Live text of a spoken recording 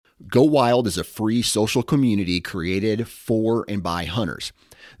Go Wild is a free social community created for and by hunters.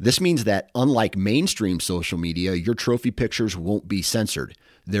 This means that unlike mainstream social media, your trophy pictures won't be censored.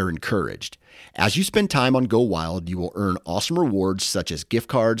 They're encouraged. As you spend time on Go Wild, you will earn awesome rewards such as gift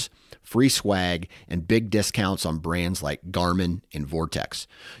cards, free swag, and big discounts on brands like Garmin and Vortex.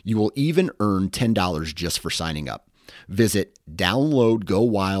 You will even earn $10 just for signing up. Visit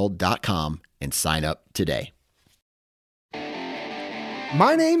downloadgowild.com and sign up today.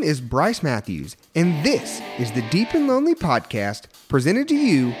 My name is Bryce Matthews, and this is the Deep and Lonely podcast presented to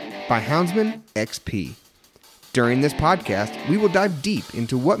you by Houndsman XP. During this podcast, we will dive deep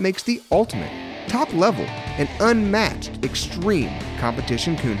into what makes the ultimate, top-level, and unmatched extreme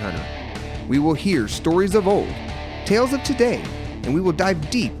competition coon hunter. We will hear stories of old, tales of today, and we will dive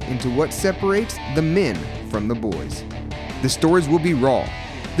deep into what separates the men from the boys. The stories will be raw,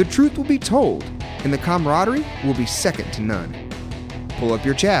 the truth will be told, and the camaraderie will be second to none. Pull up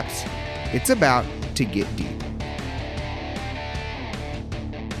your chaps. It's about to get deep.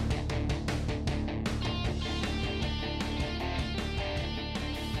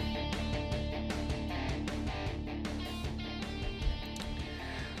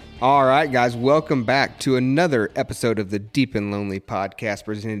 All right, guys, welcome back to another episode of the Deep and Lonely podcast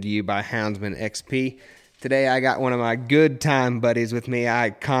presented to you by Houndsman XP. Today, I got one of my good time buddies with me.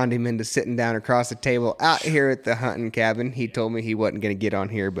 I conned him into sitting down across the table out here at the hunting cabin. He told me he wasn't going to get on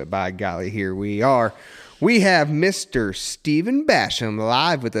here, but by golly, here we are. We have Mr. Stephen Basham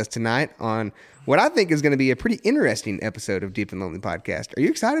live with us tonight on what I think is going to be a pretty interesting episode of Deep and Lonely podcast. Are you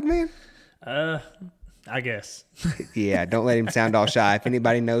excited, man? I guess. Yeah, don't let him sound all shy. If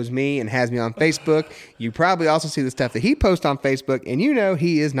anybody knows me and has me on Facebook, you probably also see the stuff that he posts on Facebook, and you know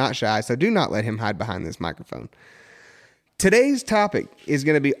he is not shy, so do not let him hide behind this microphone. Today's topic is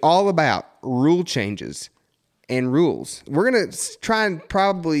going to be all about rule changes and rules. We're going to try and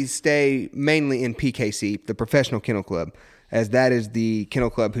probably stay mainly in PKC, the Professional Kennel Club, as that is the kennel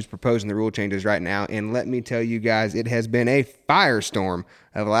club who's proposing the rule changes right now. And let me tell you guys, it has been a firestorm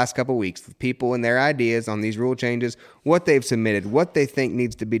of the last couple of weeks with people and their ideas on these rule changes, what they've submitted, what they think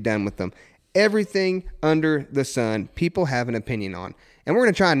needs to be done with them. Everything under the sun, people have an opinion on. And we're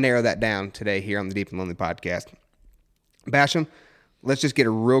going to try and narrow that down today here on the Deep and Lonely podcast. Basham, let's just get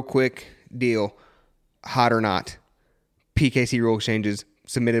a real quick deal, hot or not. PKC rule changes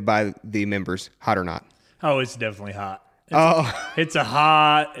submitted by the members, hot or not? Oh, it's definitely hot. It's a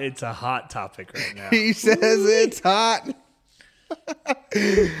hot topic right now. He says it's hot.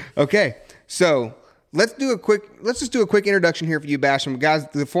 Okay, so let's just do a quick introduction here for you, Basham. Guys,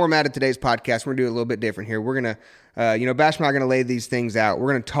 the format of today's podcast, we're going to do it a little bit different here. We're going to, Basham and I are going to lay these things out.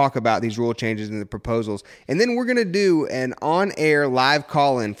 We're going to talk about these rule changes and the proposals. And then we're going to do an on-air live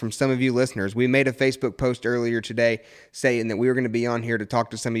call-in from some of you listeners. We made a Facebook post earlier today saying that we were going to be on here to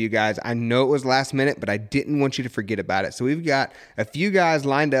talk to some of you guys. I know it was last minute, but I didn't want you to forget about it. So we've got a few guys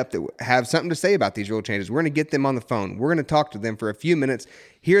lined up that have something to say about these rule changes. We're going to get them on the phone. We're going to talk to them for a few minutes,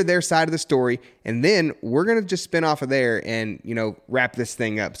 hear their side of the story, and then we're going to just spin off of there and, wrap this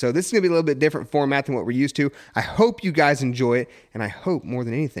thing up. So this is going to be a little bit different format than what we're used to. I hope you guys enjoy it, and I hope more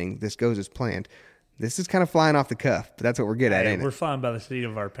than anything this goes as planned. This is kind of flying off the cuff, but that's what we're good at, ain't it? We're flying by the seat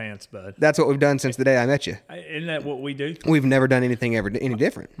of our pants, bud. That's what we've done since the day I met you. Isn't that what we do? We've never done anything ever any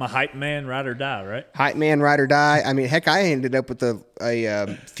different. My hype man, ride or die, right? Hype man, ride or die. I mean, heck, I ended up with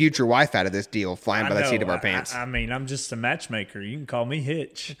a future wife out of this deal, flying by the seat of our pants. I'm just a matchmaker. You can call me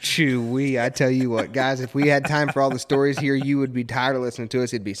Hitch. Chewy. I tell you what, guys, if we had time for all the stories here, you would be tired of listening to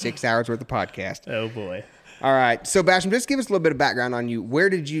us. It'd be 6 hours worth of podcast. Oh, boy. All right. So, Basham, just give us a little bit of background on you. Where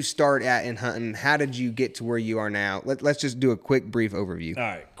did you start at in hunting? How did you get to where you are now? Let's just do a quick, brief overview. All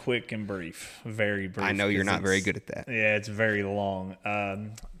right. Quick and brief. Very brief. I know you're not very good at that. Yeah, it's very long.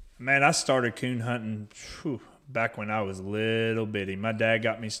 Man, I started coon hunting back when I was little bitty. My dad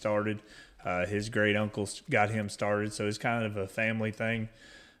got me started. His great uncle got him started, so it's kind of a family thing.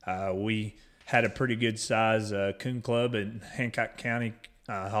 We had a pretty good size coon club in Hancock County,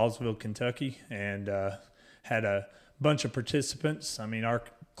 Hallsville, Kentucky, and had a bunch of participants. I mean, our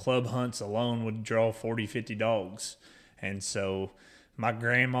club hunts alone would draw 40, 50 dogs. And so my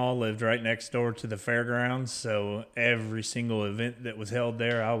grandma lived right next door to the fairgrounds, so every single event that was held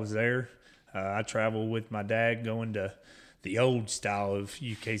there, I was there. I traveled with my dad going to the old style of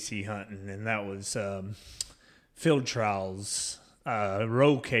UKC hunting, and that was field trials,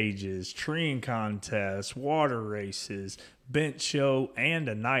 roll cages, treeing contests, water races, bench show, and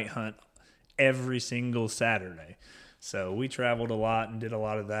a night hunt every single Saturday. So we traveled a lot and did a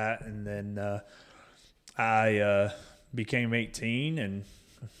lot of that. And then I became 18, and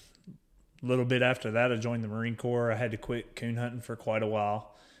a little bit after that, I joined the Marine Corps. I had to quit coon hunting for quite a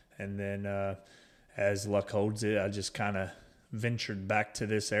while. And then as luck holds it, I just kind of ventured back to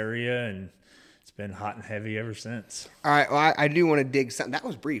this area, and it's been hot and heavy ever since. All right. Well, I do want to dig something. That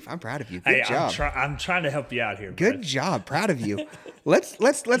was brief. I'm proud of you. Good job. I'm trying to help you out here. Good job. Proud of you. Let's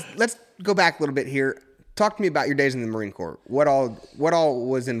go back a little bit here. Talk to me about your days in the Marine Corps. What all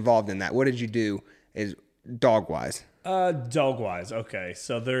was involved in that? What did you do is dog-wise? Dog-wise. Okay.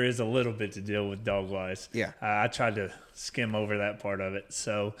 So there is a little bit to deal with dog-wise. Yeah. I tried to skim over that part of it.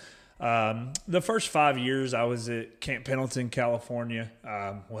 So the first 5 years I was at Camp Pendleton, California.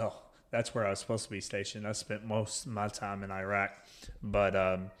 That's where I was supposed to be stationed. I spent most of my time in Iraq. But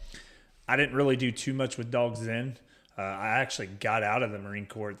I didn't really do too much with dogs then. I actually got out of the Marine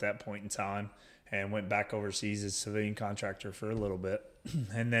Corps at that point in time and went back overseas as a civilian contractor for a little bit.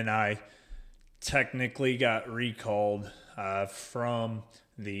 And then I technically got recalled from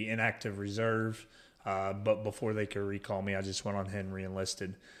the inactive reserve. But before they could recall me, I just went on ahead and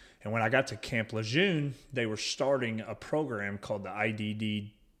re-enlisted. And when I got to Camp Lejeune, they were starting a program called the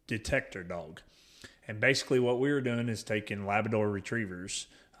IDD Detector Dog. And basically what we were doing is taking Labrador Retrievers,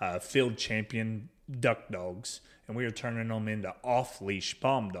 field champion duck dogs, and we were turning them into off-leash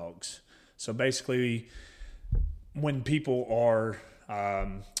bomb dogs. So basically, when people are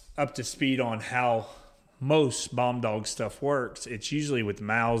up to speed on how most bomb dog stuff works, it's usually with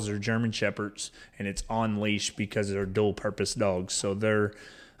Mals or German Shepherds, and it's on leash because they're dual-purpose dogs. So they're,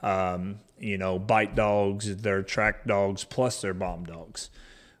 bite dogs, they're track dogs, plus they're bomb dogs.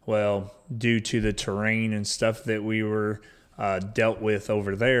 Well, due to the terrain and stuff that we were dealt with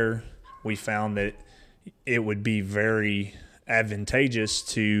over there, we found that it would be very advantageous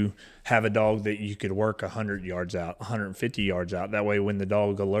to have a dog that you could work 100 yards out, 150 yards out. That way, when the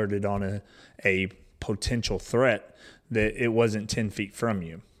dog alerted on a potential threat, that it wasn't 10 feet from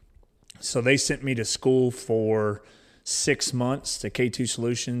you. So they sent me to school for 6 months to K2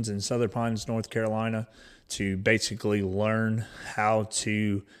 Solutions in Southern Pines, North Carolina, to basically learn how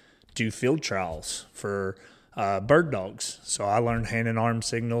to do field trials for bird dogs. So I learned hand and arm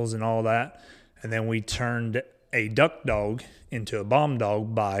signals and all that. And then we turned a duck dog into a bomb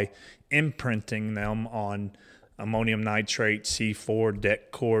dog by imprinting them on ammonium nitrate, C4,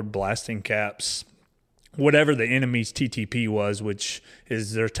 deck cord, blasting caps, whatever the enemy's TTP was, which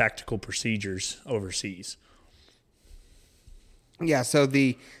is their tactical procedures overseas. Yeah, so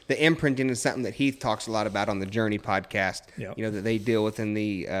the imprinting is something that Heath talks a lot about on the Journey podcast. Yep. That they deal with in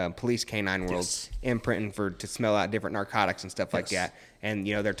the police canine world, Yes. imprinting to smell out different narcotics and stuff like that. And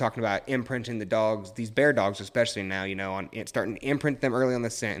they're talking about imprinting the dogs, these bear dogs especially now. On starting to imprint them early on the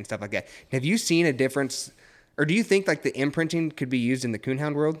scent and stuff like that. Have you seen a difference, or do you think like the imprinting could be used in the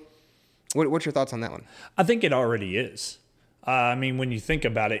coonhound world? What's your thoughts on that one? I think it already is. When you think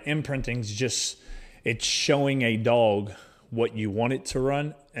about it, imprinting's it's showing a dog what you want it to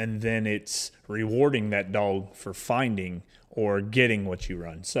run, and then it's rewarding that dog for finding or getting what you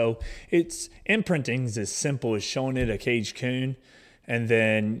run. So imprinting's as simple as showing it a caged coon, and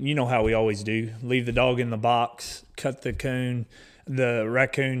then you know how we always do, leave the dog in the box, cut the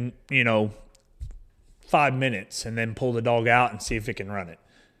raccoon, 5 minutes, and then pull the dog out and see if it can run it.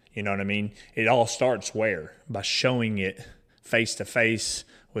 You know what I mean? It all starts where? By showing it face to face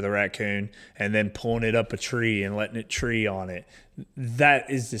with a raccoon and then pulling it up a tree and letting it tree on it.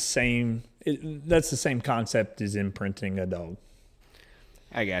 That is that's the same concept as imprinting a dog.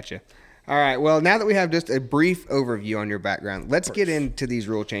 I gotcha. All right. Well, now that we have just a brief overview on your background, let's get into these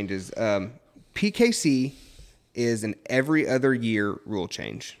rule changes. PKC is an every other year rule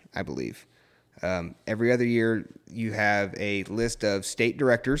change, I believe. Every other year, you have a list of state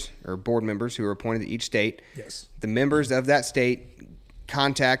directors or board members who are appointed to each state. Yes. The members of that state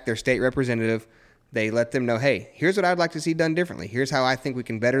contact their state representative. They let them know, hey, here's what I'd like to see done differently. Here's how I think we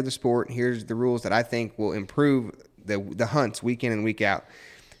can better the sport. Here's the rules that I think will improve the hunts week in and week out.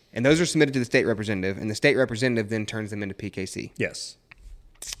 And those are submitted to the state representative, and the state representative then turns them into PKC. Yes.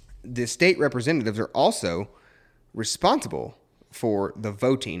 The state representatives are also responsible for the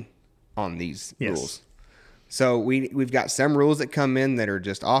voting on these rules. So we've got some rules that come in that are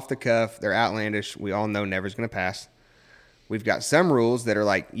just off the cuff. They're outlandish. We all know never's going to pass. We've got some rules that are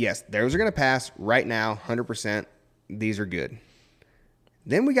like, yes, those are going to pass right now, 100%. These are good.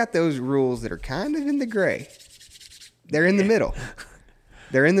 Then we got those rules that are kind of in the gray. They're in the middle.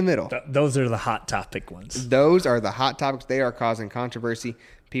 They're in the middle. Those are the hot topic ones. Those are the hot topics. They are causing controversy.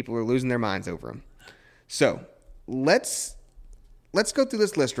 People are losing their minds over them. So let's go through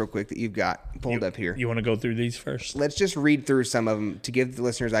this list real quick that you've got pulled up here. You want to go through these first? Let's just read through some of them to give the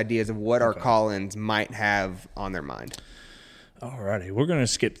listeners ideas of what our call-ins might have on their mind. Alrighty, we're going to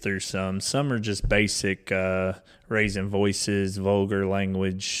skip through some. Some are just basic, raising voices, vulgar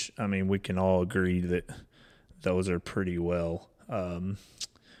language. I mean, we can all agree that those are pretty well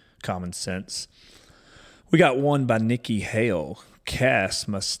common sense. We got one by Nikki Hale. Casts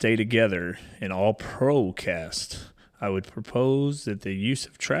must stay together in all pro cast. I would propose that the use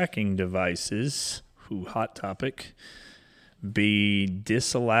of tracking devices, hot topic, be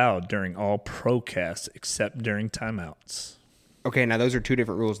disallowed during all pro casts except during timeouts. Okay, now those are two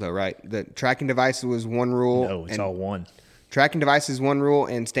different rules, though, right? The tracking device was one rule. No, it's all one. Tracking device is one rule,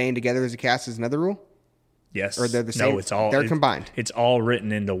 and staying together as a cast is another rule? Yes. Or they're the same? No, they're combined. It's all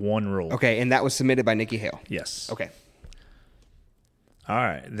written into one rule. Okay, and that was submitted by Nikki Hale. Yes. Okay. All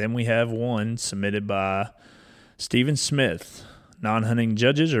right. Then we have one submitted by Stephen Smith. Non-hunting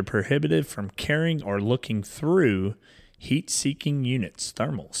judges are prohibited from carrying or looking through heat-seeking units,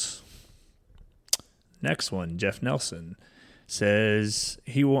 thermals. Next one, Jeff Nelson says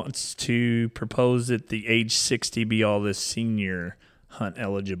he wants to propose that the age 60 be all the senior hunt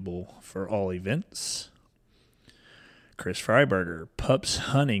eligible for all events. Chris Freiberger, pups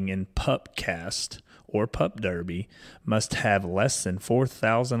hunting in pup cast or pup derby must have less than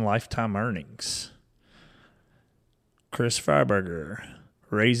 4,000 lifetime earnings. Chris Freiberger,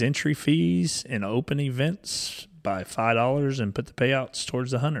 raise entry fees in open events by $5 and put the payouts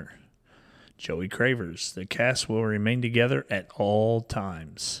towards the hunter. Joey Cravers, the cast will remain together at all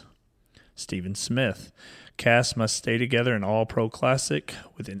times. Stephen Smith, cast must stay together in all pro classic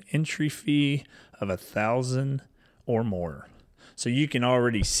with an entry fee of $1,000 or more. So you can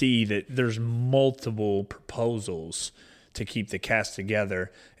already see that there's multiple proposals to keep the cast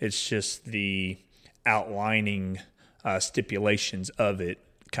together. It's just the outlining stipulations of it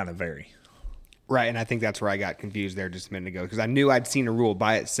kind of vary. Right, and I think that's where I got confused there just a minute ago because I knew I'd seen a rule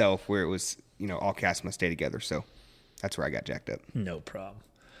by itself where it was, all casts must stay together. So that's where I got jacked up. No problem.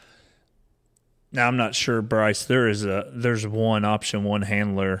 Now, I'm not sure, Bryce, there's one option, one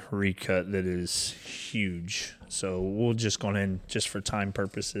handler recut that is huge. So we'll just go ahead and, just for time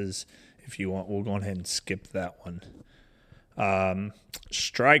purposes, if you want, we'll go ahead and skip that one.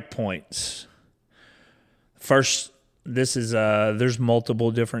 Strike points. First, this is there's multiple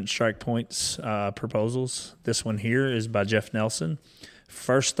different strike points proposals. This one here is by Jeff Nelson.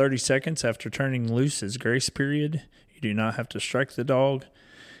 First 30 seconds after turning loose is grace period. You do not have to strike the dog.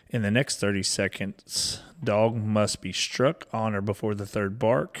 In the next 30 seconds, dog must be struck on or before the third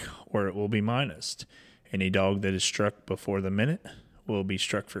bark, or it will be minused. Any dog that is struck before the minute will be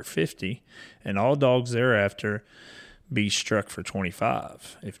struck for 50, and all dogs thereafter be struck for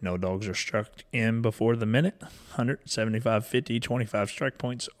 25. If no dogs are struck in before the minute, 100, 75, 50, 25 strike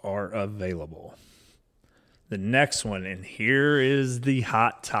points are available. The next one, and here is the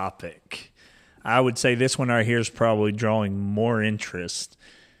hot topic. I would say this one right here is probably drawing more interest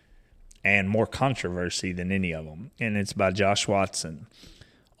and more controversy than any of them, and it's by Josh Watson.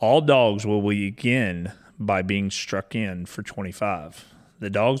 All dogs will begin by being struck in for 25. The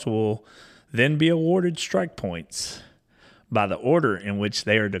dogs will then be awarded strike points by the order in which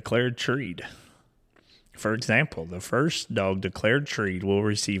they are declared treed. For example, the first dog declared treed will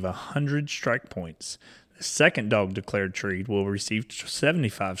receive 100 strike points. The second dog declared treed will receive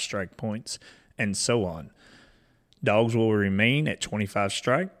 75 strike points, and so on. Dogs will remain at 25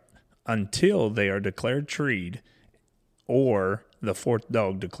 strike until they are declared treed or the fourth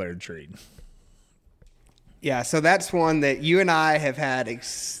dog declared treed. Yeah, so that's one that you and I have had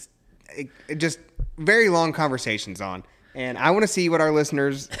just very long conversations on. And I want to see what our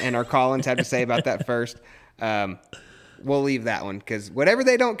listeners and our call-ins have to say about that first. We'll leave that one because whatever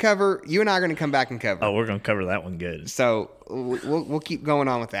they don't cover, you and I are going to come back and cover. Oh, we're going to cover that one good. So we'll keep going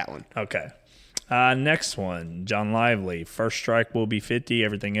on with that one. Okay. Next one, John Lively. First strike will be 50,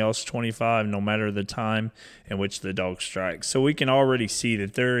 everything else 25, no matter the time in which the dog strikes. So we can already see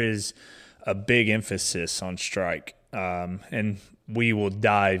that there is a big emphasis on strike. And we will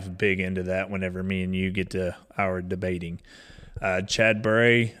dive big into that whenever me and you get to our debating. Chad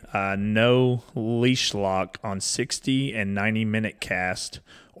Bray, no leash lock on 60 and 90-minute cast,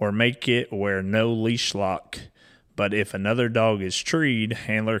 or make it where no leash lock. But if another dog is treed,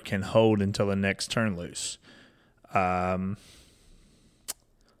 handler can hold until the next turn loose.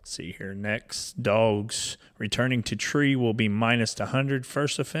 See here next. Dogs returning to tree will be minus 100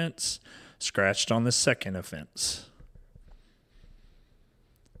 first offense, scratched on the second offense.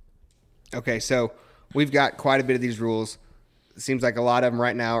 Okay, so we've got quite a bit of these rules. It seems like a lot of them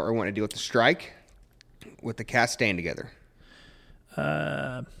right now are wanting to deal with the strike, with the cast staying together.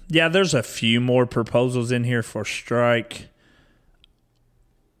 Yeah, there's a few more proposals in here for strike.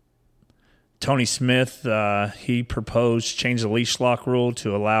 Tony Smith, he proposed change the leash lock rule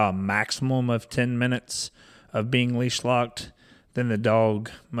to allow a maximum of 10 minutes of being leash locked. Then the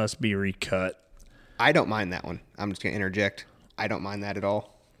dog must be recut. I don't mind that one. I'm just going to interject. I don't mind that at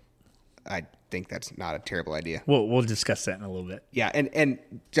all. I think that's not a terrible idea. We'll discuss that in a little bit. Yeah, and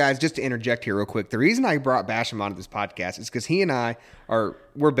guys, just to interject here real quick, the reason I brought Basham onto this podcast is because he and I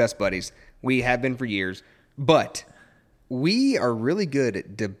we're best buddies. We have been for years, but we are really good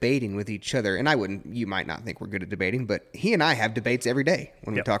at debating with each other. And you might not think we're good at debating, but he and I have debates every day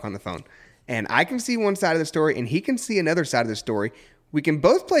when we talk on the phone. And I can see one side of the story and he can see another side of the story. We can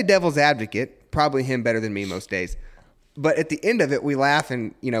both play devil's advocate, probably him better than me most days. But at the end of it, we laugh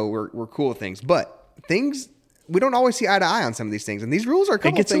and, we're cool with things. But we don't always see eye to eye on some of these things. And these rules are a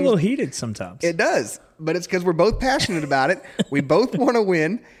couple things. It gets things, a little heated sometimes. It does. But it's because we're both passionate about it. We both want to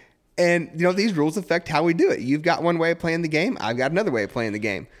win. And, these rules affect how we do it. You've got one way of playing the game. I've got another way of playing the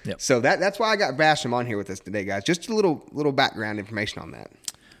game. Yep. So that's why I got Basham on here with us today, guys. Just a little background information on that.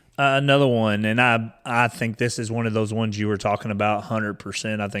 Another one, and I think this is one of those ones you were talking about,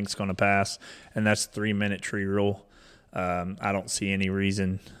 100% I think it's going to pass, and that's 3-minute tree rule. I don't see any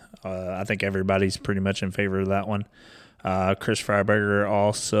reason. I think everybody's pretty much in favor of that one. Chris Freiberger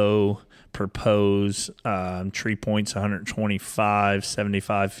also proposed tree points 125,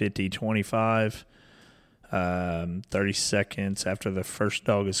 75, 50, 25. 30 seconds after the first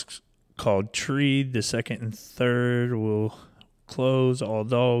dog is called treed, the second and third will close. All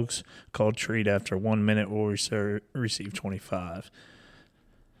dogs called treed after 1 minute will receive 25.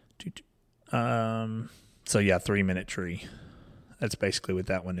 So, 3-minute tree. That's basically what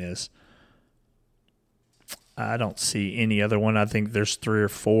that one is. I don't see any other one. I think there's 3 or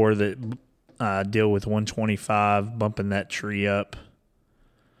 4 that deal with 125, bumping that tree up.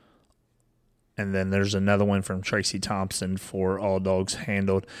 And then there's another one from Tracy Thompson for all dogs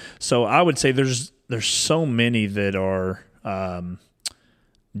handled. So I would say there's so many that are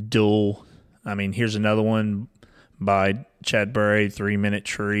dual. I mean, here's another one by Chad Bray, 3-minute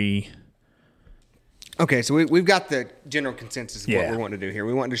tree. Okay, so we've got the general consensus of what we're wanting to do here.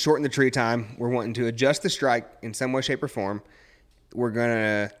 We want to shorten the tree time. We're wanting to adjust the strike in some way, shape, or form. We're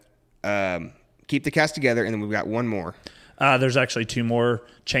going to keep the cast together, and then we've got one more. There's actually 2 more.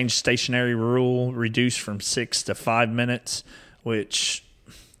 Change stationary rule, reduced from 6 to 5 minutes, which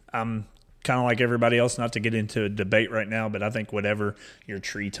I'm kind of like everybody else, not to get into a debate right now, but I think whatever your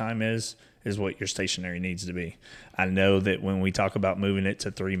tree time is what your stationary needs to be. I know that when we talk about moving it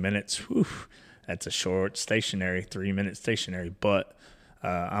to 3 minutes, that's a short stationary, 3-minute stationary, but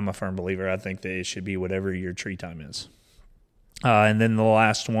I'm a firm believer. I think that it should be whatever your tree time is. And then the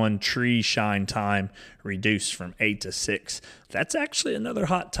last one, tree shine time reduced from 8 to 6. That's actually another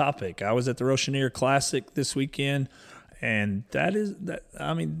hot topic. I was at the Rochenier Classic this weekend, and there's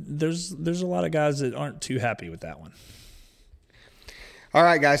a lot of guys that aren't too happy with that one. All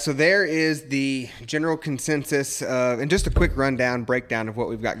right, guys, so there is the general consensus and just a quick breakdown of what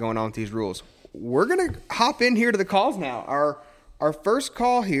we've got going on with these rules. We're going to hop in here to the calls now. Our first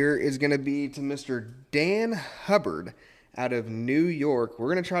call here is going to be to Mr. Dan Hubbard out of New York.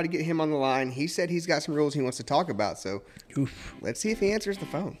 We're going to try to get him on the line. He said he's got some rules he wants to talk about, so let's see if he answers the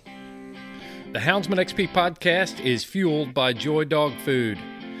phone. The Houndsman XP podcast is fueled by Joy Dog Food.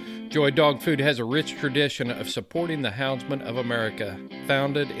 Joy Dog Food has a rich tradition of supporting the Houndsman of America.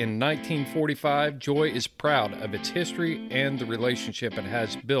 Founded in 1945, Joy is proud of its history and the relationship it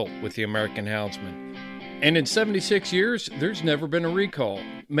has built with the American Houndsman. And in 76 years, there's never been a recall.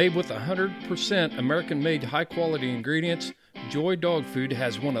 Made with 100% American-made high-quality ingredients, Joy Dog Food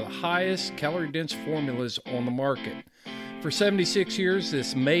has one of the highest calorie-dense formulas on the market. For 76 years,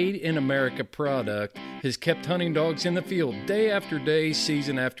 this made-in-America product has kept hunting dogs in the field day after day,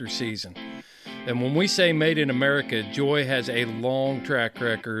 season after season. And when we say made in America, Joy has a long track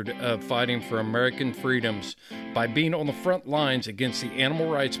record of fighting for American freedoms by being on the front lines against the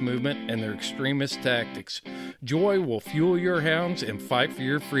animal rights movement and their extremist tactics. Joy will fuel your hounds and fight for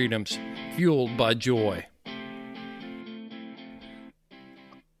your freedoms. Fueled by Joy.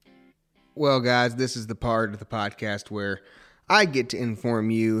 Well, guys, this is the part of the podcast where I get to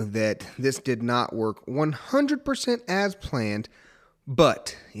inform you that this did not work 100% as planned,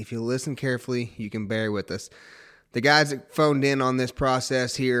 but if you listen carefully, you can bear with us. The guys that phoned in on this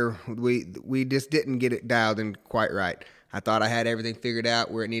process here, we just didn't get it dialed in quite right. I thought I had everything figured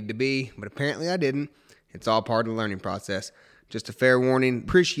out where it needed to be, but apparently I didn't. It's all part of the learning process. Just a fair warning.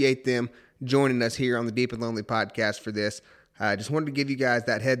 Appreciate them joining us here on the Deep and Lonely podcast for this. I just wanted to give you guys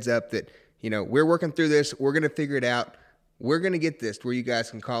that heads up that, we're working through this. We're going to figure it out. We're going to get this to where you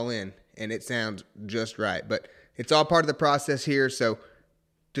guys can call in, and it sounds just right. But it's all part of the process here, so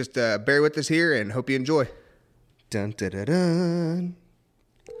Just bear with us here and hope you enjoy. Dun, dun, dun, dun.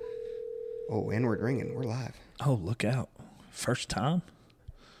 Oh, and we're ringing. We're live. Oh, look out. First time?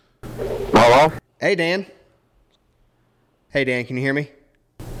 Hello? Hey, Dan. Hey, Dan, can you hear me?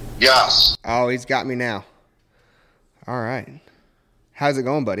 Yes. Oh, he's got me now. All right. How's it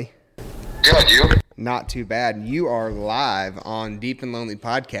going, buddy? Good, you? Not too bad. You are live on Deep and Lonely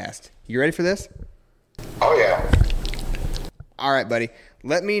Podcast. You ready for this? Oh, yeah. All right, buddy.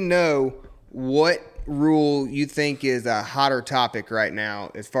 Let me know what rule you think is a hotter topic right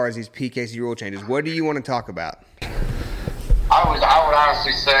now as far as these PKC rule changes. What do you want to talk about? I would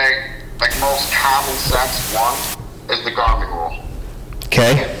honestly say, like, most common sense one is the Garmin rule.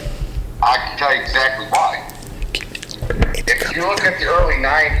 Okay. I can tell you exactly why. If you look at the early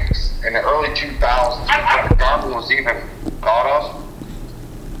 90s and the early 2000s, when the Garmin was even thought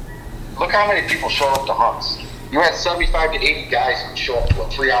of, look how many people showed up to hunts. You had 75 to 80 guys who would show up to a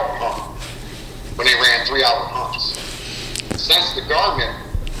 3-hour hunt when they ran 3-hour hunts. Since the Garmin,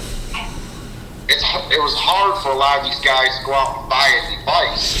 it was hard for a lot of these guys to go out and buy a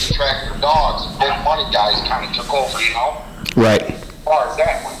device to track their dogs. Big money guys kind of took over, you know? Right. As far as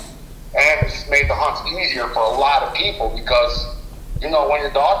that went. And it just made the hunts easier for a lot of people because you know when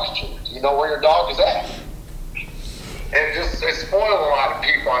your dog is chewed. You know where your dog is at. And it spoiled a lot of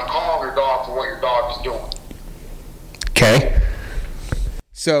people on calling their dog for what your dog is doing. Okay.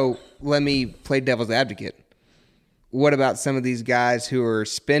 So let me play devil's advocate. What about some of these guys who are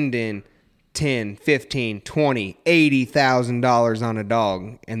spending $10, $15, $20, $80,000 on a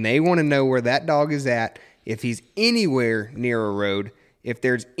dog, and they want to know where that dog is at, if he's anywhere near a road, if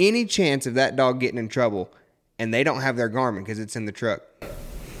there's any chance of that dog getting in trouble, and they don't have their Garmin because it's in the truck?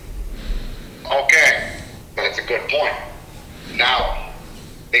 Okay, that's a good point. Now,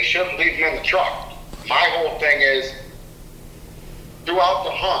 they shouldn't leave them in the truck. My whole thing is, throughout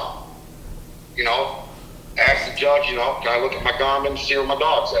the hunt, you know, ask the judge, you know, can I look at my Garmin to see where my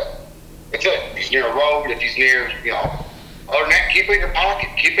dog's at? That's it. If he's near a road, if he's near, you know. Other than that, keep it in your pocket.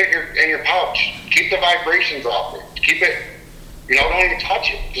 Keep it in your pouch. Keep the vibrations off it. Keep it, you know, don't even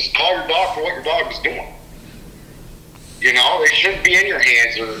touch it. Just call your dog for what your dog is doing. You know, they shouldn't be in your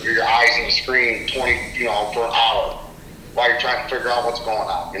hands or your eyes on the screen for an hour while you're trying to figure out what's going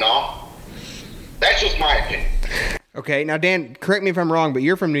on, you know? That's just my opinion. Okay, now Dan, correct me if I'm wrong, but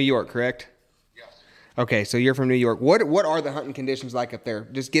you're from New York, correct? Yes. Okay, so you're from New York. What are the hunting conditions like up there?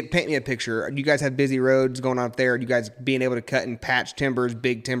 Just paint me a picture. Do you guys have busy roads going on up there? Are you guys being able to cut and patch timbers,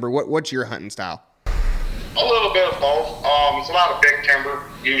 big timber? What's your hunting style? A little bit of both. It's a lot of big timber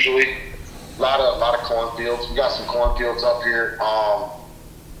usually. A lot of cornfields. We got some cornfields up here.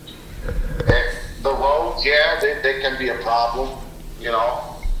 The roads, yeah, they can be a problem, you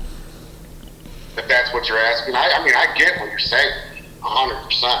know. If that's what you're asking. I mean, I get what you're saying,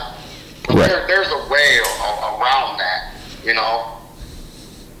 100%. But Right. there's a way around that, you know.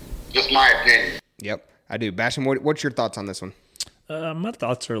 Just my opinion. Yep, I do. Basham, what's your thoughts on this one? My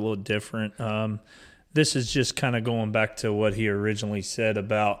thoughts are a little different. This is just kind of going back to what he originally said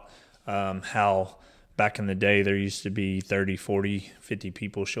about how back in the day there used to be 30, 40, 50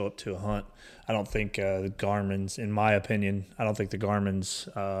 people show up to a hunt. I don't think the Garmin's, in my opinion, I don't think the Garmin's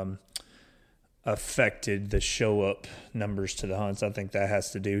affected the show up numbers to the hunts. I think that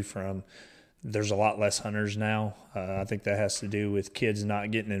has to do from there's a lot less hunters now. I think that has to do with kids not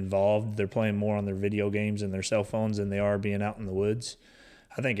getting involved. They're playing more on their video games and their cell phones than they are being out in the woods.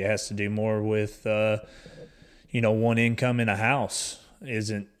 I think it has to do more with, one income in a house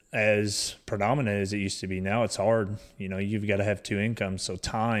isn't as predominant as it used to be. Now it's hard. You know, you've got to have two incomes. So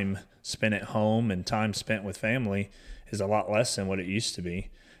time spent at home and time spent with family is a lot less than what it used to be.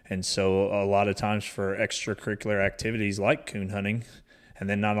 And so a lot of times for extracurricular activities like coon hunting, and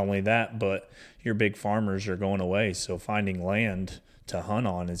then not only that, but your big farmers are going away. So finding land to hunt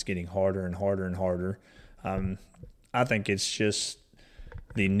on is getting harder and harder and harder. I think it's just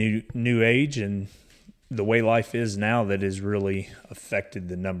the new age and the way life is now that has really affected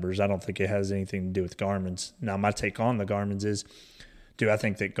the numbers. I don't think it has anything to do with Garmin's. Now, my take on the Garmin's is, do I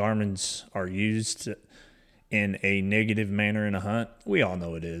think that Garmin's are used in a negative manner in a hunt? We all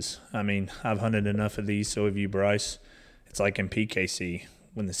know it is. I mean, I've hunted enough of these, so have you, Bryce. It's like in PKC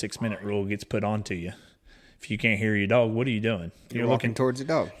when the 6-minute rule gets put onto you. If you can't hear your dog, what are you doing? You're walking towards the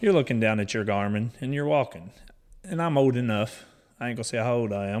dog. You're looking down at your Garmin and you're walking. And I'm old enough. I ain't gonna say how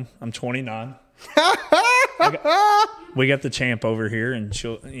old I am. I'm 29. We got the champ over here, and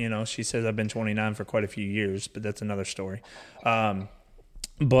she says I've been 29 for quite a few years, but that's another story.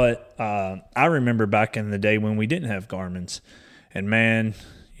 But I remember back in the day when we didn't have Garmin's, and man,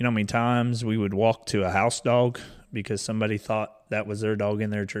 you know how many times we would walk to a house dog because somebody thought that was their dog in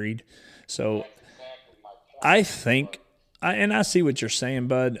their treed. So I think, and I see what you're saying,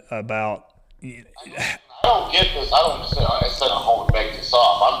 Bud, about. I don't get this. I don't sit at home and make this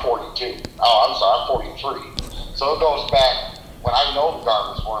up. I'm 42. Oh, I'm sorry, I'm 43. So it goes back when I know the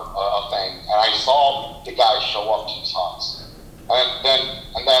Garmins weren't a thing, and I saw the guys show up to these hunts. And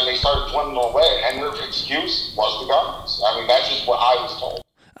then they started dwindling away, and their excuse was the Garmins. I mean, that's just what I was told.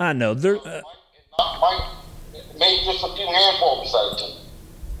 I know. Maybe just a few handfuls beside the team.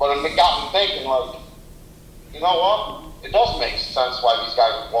 But it got me thinking, like, you know what? It does make sense why these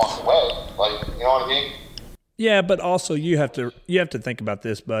guys walked away. Like, you know what I mean? Yeah, but also you have to think about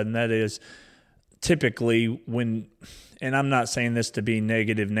this, Bud, and that is typically when, and I'm not saying this to be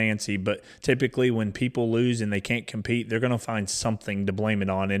negative Nancy, but typically when people lose and they can't compete, they're going to find something to blame it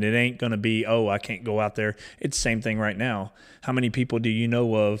on, and it ain't going to be, oh, I can't go out there. It's the same thing right now. How many people do you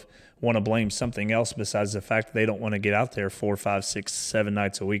know of want to blame something else besides the fact that they don't want to get out there 4, 5, 6, 7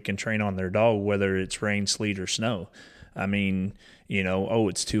 nights a week and train on their dog, whether it's rain, sleet, or snow? I mean, you know, oh,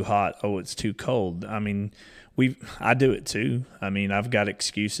 it's too hot. Oh, it's too cold. I mean, I do it too. I mean, I've got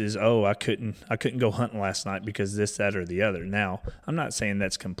excuses. Oh, I couldn't go hunting last night because this, that, or the other. Now, I'm not saying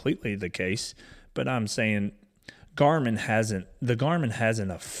that's completely the case, but I'm saying the Garmin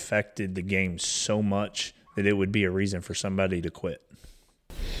hasn't affected the game so much that it would be a reason for somebody to quit.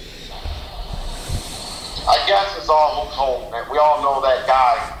 I guess it's all told, man. We all know that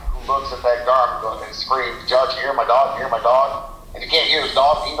guy who looks at that Garmin and screams, "Judge, hear my dog, hear my dog." And he can't hear his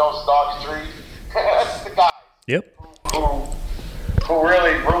dog. He knows his dog is treed. That's the guy. Yep. Who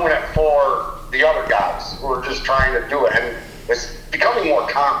really ruin it for the other guys who are just trying to do it, and it's becoming more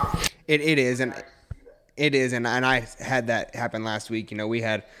common. It is, and I had that happen last week. You know, we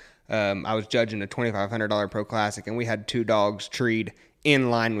had I was judging a $2,500 pro classic, and we had 2 dogs treed in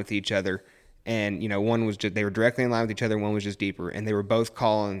line with each other, and you know, one was just, they were directly in line with each other, one was just deeper, and they were both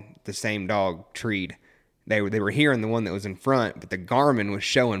calling the same dog treed. They were hearing the one that was in front, but the Garmin was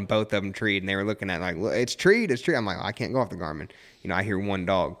showing both of them treed, and they were looking at it like, look, it's treed, it's treed. I'm like, I can't go off the Garmin. You know, I hear one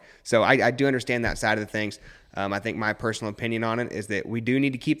dog. So I do understand that side of the things. I think my personal opinion on it is that we do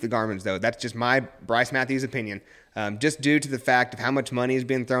need to keep the Garmins, though. That's just my Bryce Matthews opinion. Just due to the fact of how much money is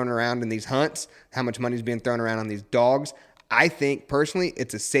being thrown around in these hunts, how much money is being thrown around on these dogs, I think, personally,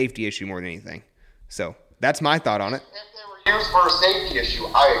 it's a safety issue more than anything. So that's my thought on it. If they were used for a safety issue,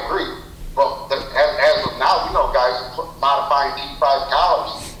 I agree. But as of now, you know, guys are modifying T5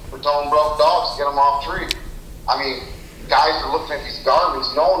 collars for tone broke dogs to get them off tree. I mean, guys are looking at these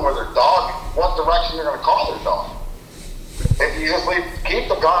Garmins, knowing where their dog, what direction they're going to call their dog. If you just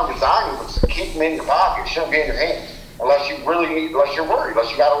keep the Garmins on you, but keep them in your pocket. It shouldn't be in your hands unless you really need, unless you're worried,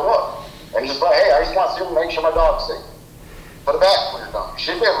 unless you got to look. And just like, hey, I just want to see them, make sure my dog's safe. Put it back when you're done. You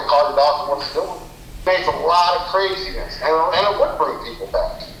should be able to call your dog for what it's doing. It makes a lot of craziness, and it would bring people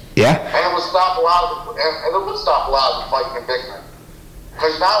back. Yeah. And it would stop a lot of the fighting in big men.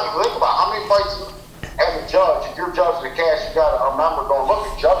 Because now you think about how many fights as a judge, if you're judging the cash, you got a member going, look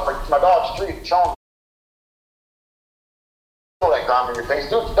at judge, my dog's treated, show him that Garmin in your face.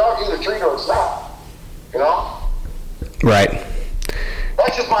 Dude, the dog's either treated or it's not. You know? Right.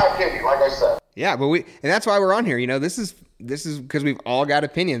 That's just my opinion, like I said. Yeah, but and that's why we're on here. You know, this is because we've all got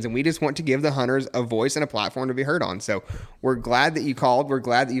opinions, and we just want to give the hunters a voice and a platform to be heard on. So we're glad that you called. We're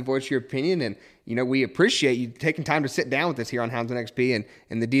glad that you voiced your opinion, and you know, we appreciate you taking time to sit down with us here on Houndsman XP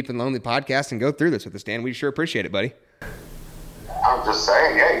and the Deep and Lonely podcast and go through this with us, Dan. We sure appreciate it, buddy. I'm just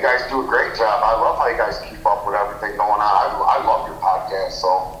saying, yeah, you guys do a great job. I love how you guys keep up with everything going on. I love your podcast.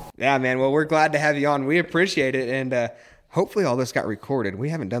 So yeah, man. Well, we're glad to have you on. We appreciate it, and hopefully all this got recorded. We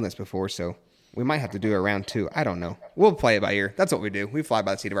haven't done this before, so we might have to do a round 2. I don't know. We'll play it by ear. That's what we do. We fly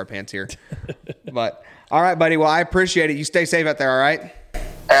by the seat of our pants here. But, all right, buddy. Well, I appreciate it. You stay safe out there, all right?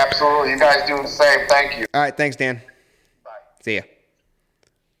 Absolutely. You guys do the same. Thank you. All right. Thanks, Dan. Bye. See ya.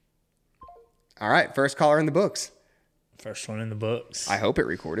 All right. First caller in the books. First one in the books. I hope it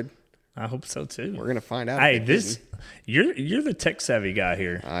recorded. I hope so, too. We're going to find out. Hey, you're the tech-savvy guy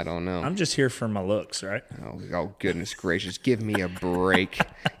here. I don't know. I'm just here for my looks, right? Oh, goodness gracious. Give me a break.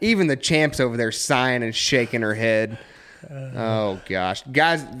 Even the champ's over there sighing and shaking her head. Oh, gosh.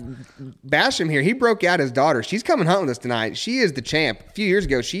 Guys, Basham here, he broke out his daughter. She's coming hunting with us tonight. She is the champ. A few years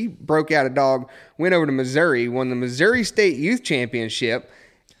ago, she broke out a dog, went over to Missouri, won the Missouri State Youth Championship,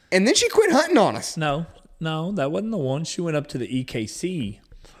 and then she quit hunting on us. No, that wasn't the one. She went up to the EKC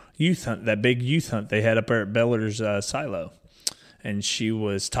youth hunt, that big youth hunt they had up there at Beller's silo. And she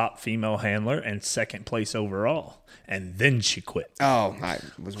was top female handler and second place overall. And then she quit. Oh, I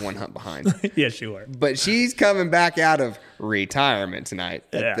was one hunt behind. Yes, you were. But she's coming back out of retirement tonight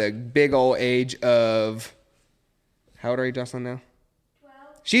at the big old age of How old are you, Jocelyn, now? 12.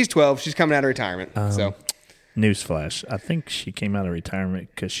 She's 12. She's coming out of retirement. So, newsflash. I think she came out of retirement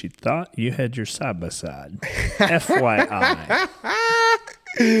because she thought you had your side-by-side. FYI.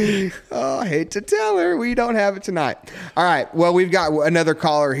 Oh, I hate to tell her. We don't have it tonight. All right. Well, we've got another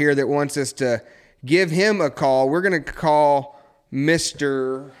caller here that wants us to give him a call. We're going to call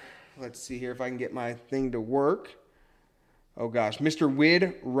Mr. Let's see here if I can get my thing to work. Oh, gosh. Mr.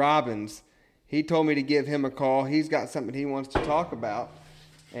 Wid Robbins. He told me to give him a call. He's got something he wants to talk about.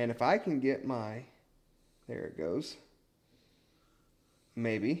 And if I can get my... There it goes.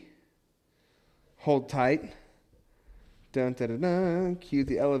 Maybe. Hold tight. Dun, dun, dun, dun. Cue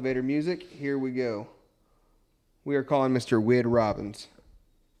the elevator music. Here we go. We are calling Mr. Wid Robbins.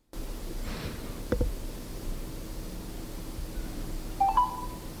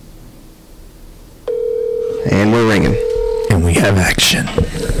 And we're ringing. And we have action.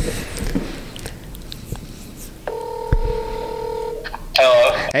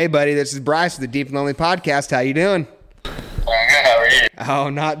 Hello. Hey, buddy. This is Bryce with the Deep and Lonely Podcast. How you doing? I'm good. How are you? Oh,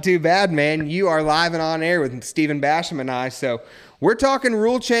 not too bad, man. You are live and on air with Stephen Basham and I, so we're talking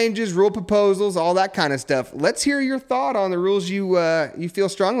rule changes, rule proposals, all that kind of stuff. Let's hear your thought on the rules you feel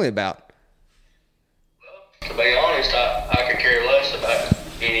strongly about. To be honest, I could care less about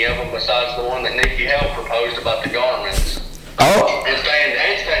any of them besides the one that Nikki Hale proposed about the garments. Oh. And staying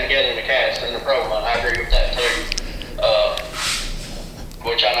together in the cast and the pro one. I agree with that too.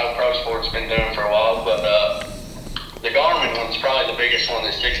 Which I know pro sport's been doing for a while, but the Garmin one's probably the biggest one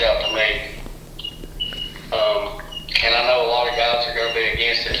that sticks out to me. And I know a lot of guys are going to be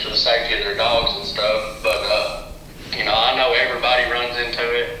against it for the safety of their dogs and stuff, but, I know everybody runs into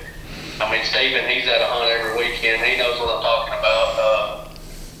it. I mean, Steven, he's at a hunt every weekend. He knows what I'm talking about.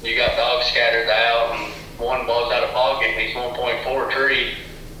 You got dogs scattered out, and one blows out a Doggin, he's 1.4 tree,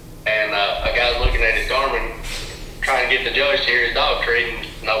 and a guy's looking at his Garmin trying to get the judge to hear his dog treat, and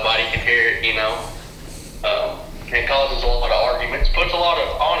nobody can hear it, It causes a lot of arguments, puts a lot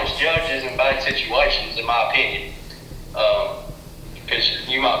of honest judges in bad situations, in my opinion. Because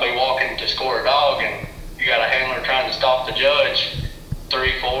you might be walking to score a dog and you got a handler trying to stop the judge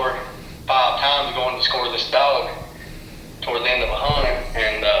 3, 4, 5 times going to score this dog toward the end of a hunt.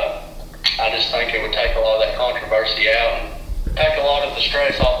 And I just think it would take a lot of that controversy out and take a lot of the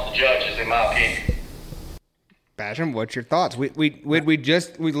stress off the judges, in my opinion. Basham, what's your thoughts? We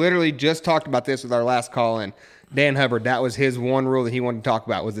literally just talked about this with our last call, and Dan Hubbard, that was his one rule that he wanted to talk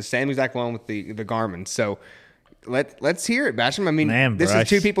about, was the same exact one with the Garmin. So let's hear it, Basham. I mean, this is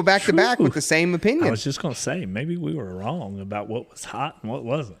two people back to back with the same opinion. I was just going to say, maybe we were wrong about what was hot and what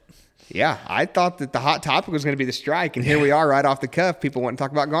wasn't. Yeah, I thought that the hot topic was going to be the strike, and here we are right off the cuff. People want to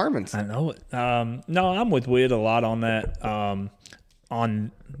talk about Garmins. I know it. No, I'm with Wid a lot on that,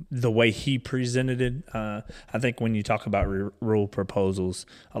 on the way he presented it. I think when you talk about rule proposals,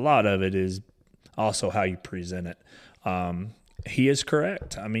 a lot of it is also how you present it. He is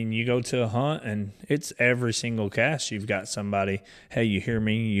correct. I mean, you go to a hunt and it's every single cast. You've got somebody, hey, you hear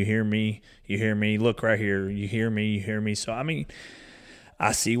me, you hear me, you hear me, look right here, you hear me, you hear me. So, I mean,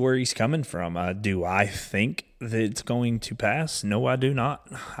 I see where he's coming from. Do I think that it's going to pass? No, I do not.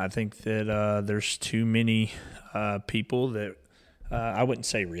 I think that there's too many people that I wouldn't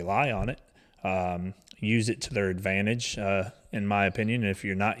say rely on it, use it to their advantage, in my opinion. If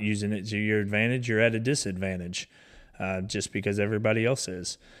you're not using it to your advantage, you're at a disadvantage just because everybody else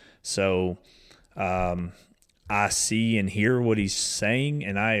is. So I see and hear what he's saying,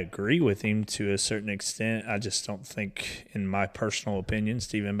 and I agree with him to a certain extent. I just don't think, in my personal opinion,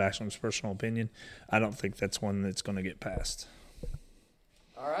 Stephen Basham's personal opinion, I don't think that's one that's going to get passed.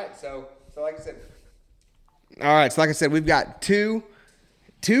 All right, so like I said, we've got two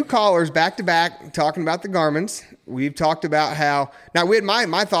callers back to back talking about the Garmins. We've talked about how now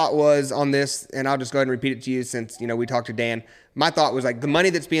my thought was on this, and I'll just go ahead and repeat it to you since we talked to Dan. My thought was like the money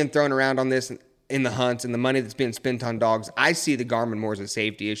that's being thrown around on this in the hunts and the money that's being spent on dogs. I see the Garmin more as a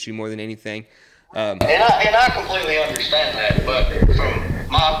safety issue more than anything. And I completely understand that, but from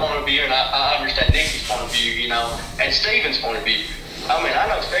my point of view, and I understand Nikki's point of view, and Steven's point of view. I mean, I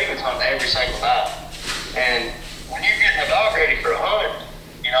know Steven's hunting every single night, and when you're getting a dog ready for a hunt,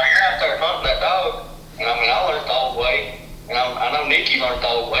 you're out there hunting that dog. And I mean, I learned the old way, and I know Nikki learned the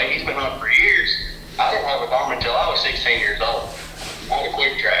old way. He's been hunting for years. I didn't have a Garmin until I was 16 years old. I had a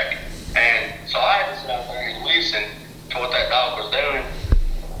quick track, and so I had to sit out there and listen to what that dog was doing.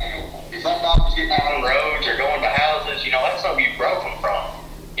 If that dog was getting out on roads or going to houses, that's something you broke them from.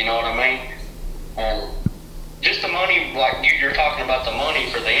 You know what I mean? Just the money, like you're talking about the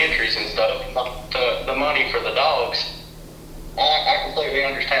money for the entries and stuff, the money for the dogs. I completely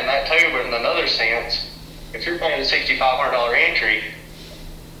understand that too, but in another sense, if you're paying a $6,500 entry,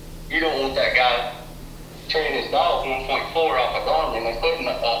 you don't want that guy trading his dog 1.4 off a Doggin and putting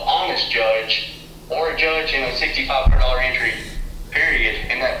an honest judge or a judge in a $6,500 entry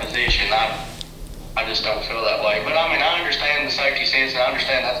period in that position. I just don't feel that way. But I mean, I understand the safety sense, and I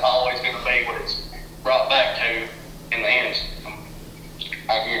understand that's always going to be what it's brought back to in the end.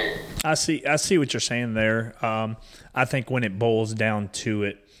 I get it. I see what you're saying there. I think when it boils down to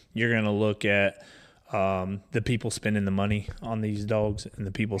it, you're going to look at the people spending the money on these dogs and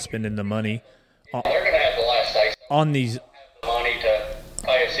the people spending the money they're going to have the last say on these. The money to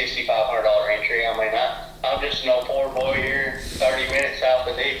pay a $6,500 entry. I mean, I'm just no poor boy here, 30 minutes south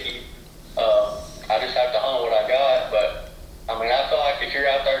of Dickey. I just have to hunt what I got. But I mean, I feel like if you're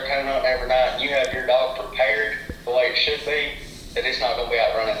out there coon hunting every night and you have your dog prepared the way it should be, that it's not going to be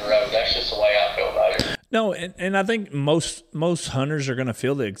out running the road. That's just the way I feel about it. No, and I think most hunters are going to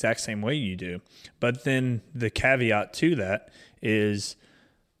feel the exact same way you do. But then the caveat to that is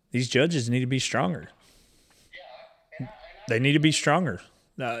these judges need to be stronger. They need to be stronger.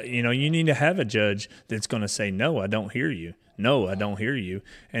 You need to have a judge that's going to say, no, I don't hear you. No, I don't hear you.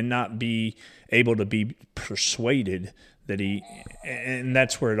 And not be able to be persuaded that and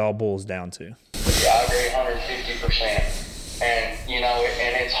that's where it all boils down to. Yeah, I agree 150%. And,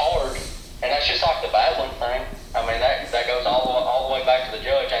 and it's hard. And that's just like the battling thing. I mean, that goes all the way back to the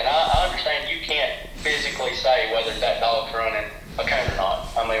judge. And I understand you can't physically say whether that dog's running a coon or not.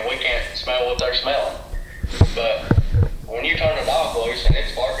 I mean, we can't smell what they're smelling. But when you turn a dog loose and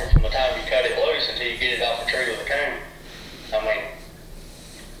it's barking from the time you cut it loose until you get it off the tree with a coon, I mean,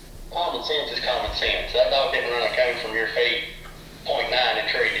 common sense is common sense. That dog didn't run a coon from your feet, 0.9 and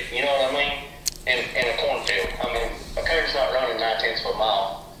treat it. You know what I mean? In a cornfield. I mean, a coon's not running 9/10 of a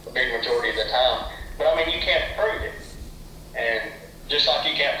mile the big majority of the time. But I mean, you can't prove it. And just like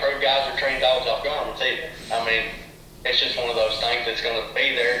you can't prove guys are trained dogs off garments either. I mean, it's just one of those things that's going to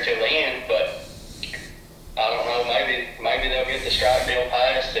be there until the end. But I don't know, maybe they'll get the strike deal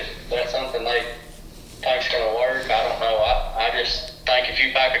passed if that's something they think's going to work. I don't know. I just think if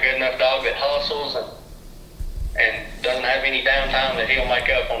you pack a good enough dog that hustles and doesn't have any downtime, that he'll make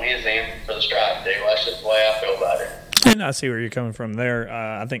up on his end for the strike deal. That's just the way I feel about it. And I see where you're coming from there.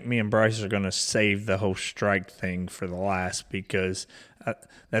 I think me and Bryce are going to save the whole strike thing for the last because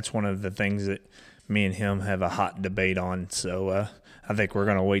that's one of the things that me and him have a hot debate on. So I think we're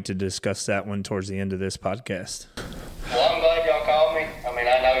going to wait to discuss that one towards the end of this podcast. Well, I'm glad y'all called me. I mean,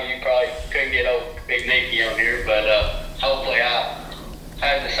 I know you probably couldn't get old Big Nicky on here, but hopefully I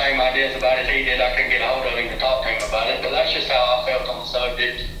had the same ideas about it he did. I couldn't get a hold of him to talk to him about it, but that's just how I felt on the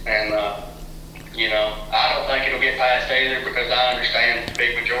subject. And, I don't think it'll get passed either because I understand the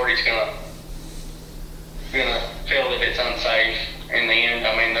big majority's gonna feel that it's unsafe in the end.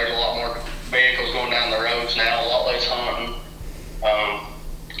 I mean, there's a lot more vehicles going down the roads now, a lot less hunting.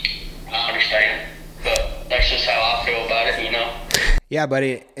 I understand, but that's just how I feel about it, Yeah,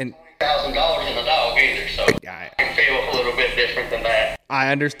 buddy, and $1,000 in a dog either, so I can feel a little bit different than that.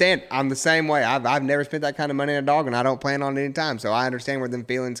 I understand. I'm the same way. I've never spent that kind of money on a dog, and I don't plan on it any time. So I understand where them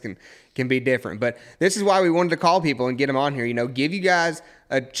feelings can be different. But this is why we wanted to call people and get them on here. Give you guys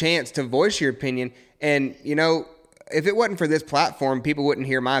a chance to voice your opinion. And if it wasn't for this platform, people wouldn't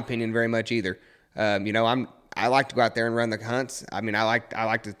hear my opinion very much either. I like to go out there and run the hunts. I mean, I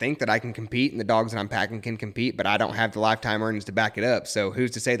like to think that I can compete, and the dogs that I'm packing can compete, but I don't have the lifetime earnings to back it up. So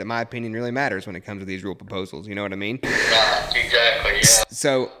who's to say that my opinion really matters when it comes to these rule proposals? You know what I mean? Exactly, yeah.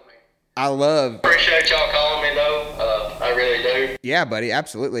 So I appreciate y'all calling me, though. I really do. Yeah, buddy,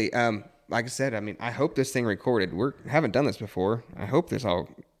 absolutely. Like I said, I mean, I hope this thing recorded. We haven't done this before. I hope this all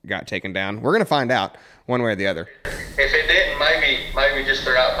got taken down. We're going to find out one way or the other. If it didn't, maybe just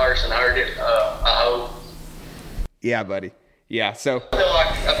the right person heard it. I hope. Yeah, buddy. Yeah, so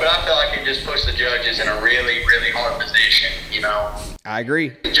I feel like it just puts the judges in a really, really hard position, I agree.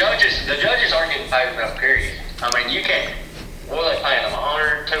 The judges aren't getting paid enough, period. I mean, you can't. What are they paying them?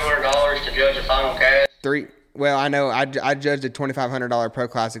 $100, $200 to judge a final cast? Well, I know. I judged a $2,500 Pro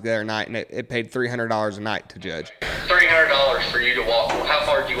Classic the other night, and it paid $300 a night to judge. $300 for you to walk. How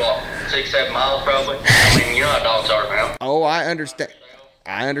far did you walk? 6-7 miles, probably. I mean, you know how dogs are now. Oh, I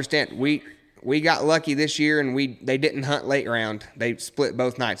understand. We got lucky this year, and they didn't hunt late round. They split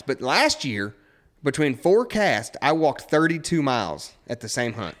both nights. But last year, between 4 casts, I walked 32 miles at the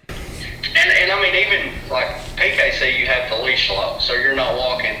same hunt. And I mean, even like PKC, you have the leash lock, so you're not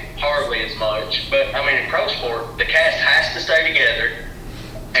walking hardly as much. But I mean, in pro sport, the cast has to stay together,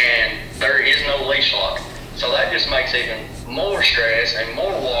 and there is no leash lock. So that just makes even more stress and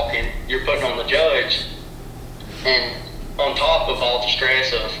more walking you're putting on the judge. And on top of all the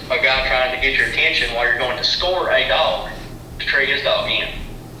stress of a guy trying to get your attention while you're going to score a dog to trade his dog in.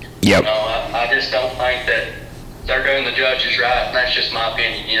 Yep. You know, I just don't think that they're doing the judges right, and that's just my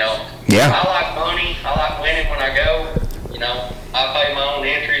opinion, you know. Yeah. I like money. I like winning when I go. You know, I pay my own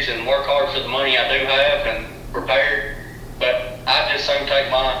entries and work hard for the money I do have and prepare. But I just don't take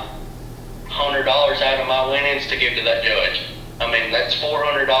my $100 out of my winnings to give to that judge. I mean, that's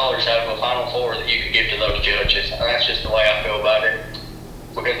 $400 out of a Final Four that you could give to those judges. And that's just the way I feel about it.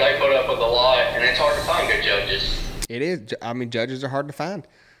 Because they put up with a lot, and it's hard to find good judges. It is. I mean, judges are hard to find.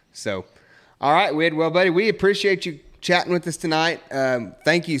 So, all right, Wid. Well, buddy, we appreciate you chatting with us tonight.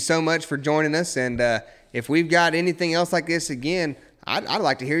 Thank you so much for joining us. And if we've got anything else like this again, I'd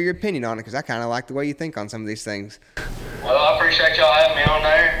like to hear your opinion on it, because I kind of like the way you think on some of these things. Well, I appreciate y'all having me on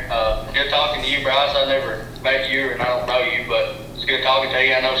there. Good talking to you, Bryce. I never met you, and I don't know you, but it's good talking to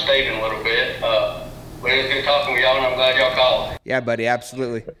you. I know Steven a little bit. But it was good talking with y'all, and I'm glad y'all called. Yeah, buddy,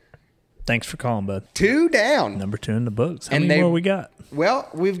 absolutely. Thanks for calling, bud. 2 down. Number 2 in the books. How And many more we got? Well,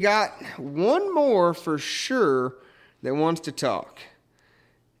 we've got one more for sure that wants to talk.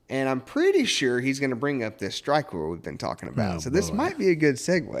 And I'm pretty sure he's going to bring up this strike rule we've been talking about. Oh, so this boy. might be a good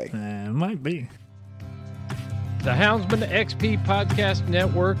segue. It might be. The Houndsman XP Podcast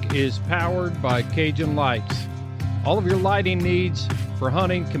Network is powered by Cajun Lights. All of your lighting needs for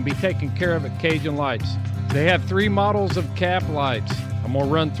hunting can be taken care of at Cajun Lights. They have 3 models of cap lights. I'm going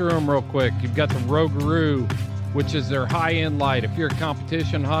to run through them real quick. You've got the Rougarou, which is their high-end light. If you're a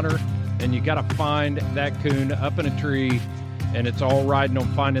competition hunter and you got to find that coon up in a tree and it's all riding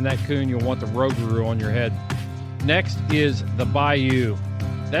on finding that coon, you'll want the Rougarou on your head. Next is the Bayou.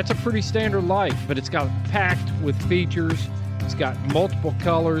 That's a pretty standard light, but it's got packed with features. It's got multiple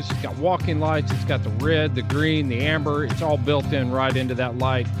colors. It's got walking lights. It's got the red, the green, the amber. It's all built in right into that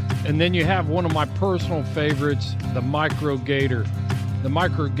light. And then you have one of my personal favorites, the Micro Gator. The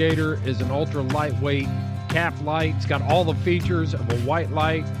Micro Gator is an ultra lightweight cap light. It's got all the features of a white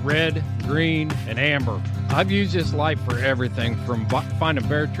light, red, green, and amber. I've used this light for everything from finding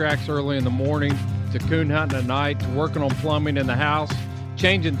bear tracks early in the morning to coon hunting at night to working on plumbing in the house,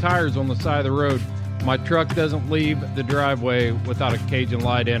 changing tires on the side of the road. My truck doesn't leave the driveway without a Cajun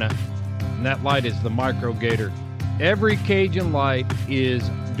light in it, and that light is the Micro Gator. Every Cajun light is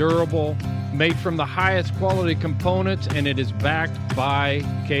durable, made from the highest quality components, and it is backed by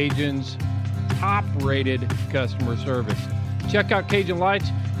Cajun's top-rated customer service. Check out Cajun Lights.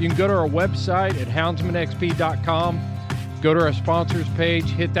 You can go to our website at houndsmanxp.com. Go to our sponsors page,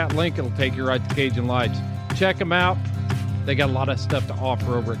 hit that link, it'll take you right to Cajun Lights. Check them out. They got a lot of stuff to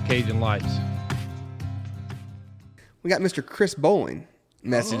offer over at Cajun Lights. We got Mr. Chris Bowling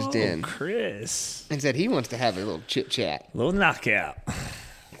messaged in Chris. and said he wants to have a little chit-chat. Little knockout.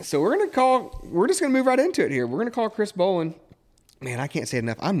 So we're just going to move right into it here. We're going to call Chris Bowling. Man, I can't say it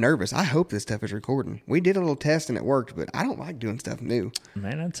enough. I'm nervous. I hope this stuff is recording. We did a little test and it worked, but I don't like doing stuff new.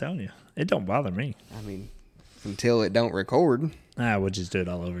 Man, I'm telling you. It don't bother me. I mean, until it don't record. We'll just do it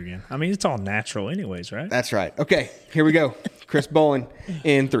all over again. I mean, it's all natural anyways, right? That's right. Okay, here we go. Chris Bowling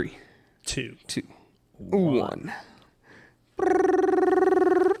in 3, 2, 2, 1.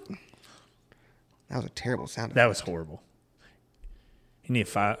 That was a terrible sound effect. That was horrible. You need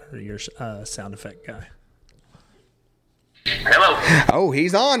to fire your sound effect guy. Hello. Oh,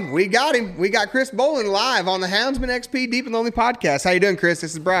 he's on. We got him. We got Chris Bowling live on the Houndsman XP Deep and Lonely podcast. How you doing, Chris?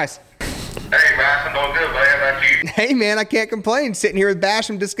 This is Bryce. Hey, Bryce, I'm doing good, buddy. How about you? Hey, man, I can't complain. Sitting here with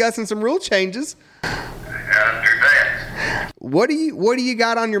Basham discussing some rule changes. Do that. What do you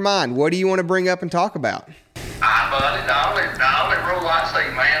got on your mind? What do you want to bring up and talk about? Buddy, the only rule I see,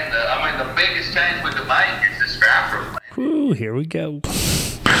 man, the biggest change with the bank is the strike rule, man. Whew, here we go.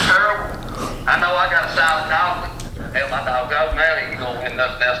 It's terrible. I know I got a solid dog. Hell, my dog goes now, he can go in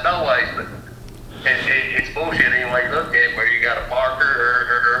nothing else no ways, but it's bullshit any way you look at it, where you got a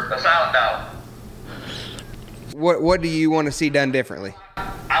Parker or a solid dog. What do you want to see done differently?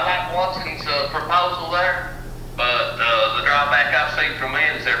 I like Watson's proposal there, but the drawback I've seen from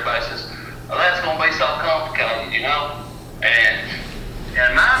it is everybody says, well, that's going to be so complicated, you know? And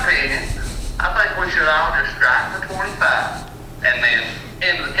in my opinion, I think we should all just strike the 25. And then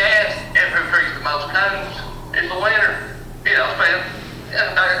in the cast, who trees the most cones is the winner. You know,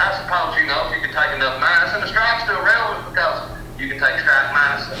 I suppose, you know, if you can take enough minus, and the strike's still relevant because you can take strike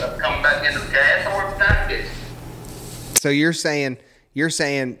minus coming back into the cast or if the time gets. So you're saying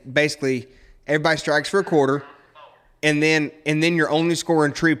basically everybody strikes for a quarter, and then you're only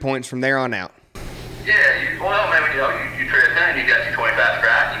scoring tree points from there on out. Yeah, maybe you tree a 10, you got your 25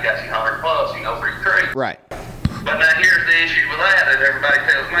 strike, you got your 100 plus, you know, for your tree. Right. But now here's the issue with that everybody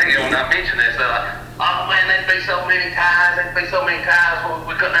tells me when I mention this, oh man, there'd be so many ties, we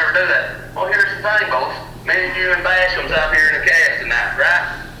couldn't ever do do that. Well, here's the thing, boys. Me and you and Basham's out here in the cast tonight,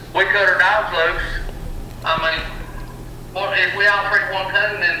 right? We cut our dogs loose. I mean, well, if we all treat one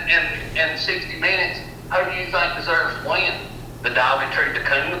coon in 60 minutes, who do you think deserves to win? The dog that treated the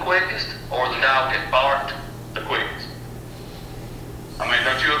coon the quickest, or the dog that barked the quickest? I mean,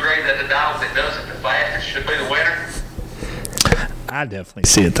 don't you agree that the dog that does it the fastest should be the winner? I definitely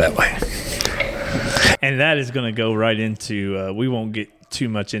see it that way. And that is going to go right into, we won't get too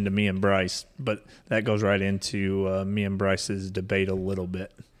much into me and Bryce, but that goes right into me and Bryce's debate a little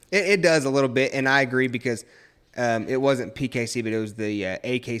bit. It does a little bit, and I agree because it wasn't PKC, but it was the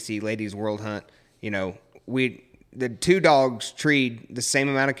AKC Ladies World Hunt. You know, the two dogs treed the same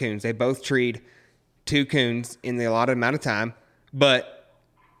amount of coons. They both treed 2 coons in the allotted amount of time, but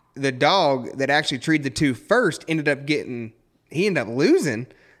the dog that actually treed the 2 first ended up losing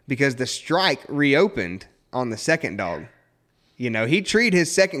because the strike reopened on the second dog. You know, he treed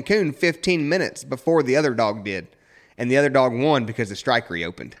his second coon 15 minutes before the other dog did, and the other dog won because the strike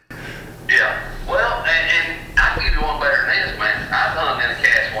reopened. Yeah, well, and I'll give you one better than this, man. I hunted in a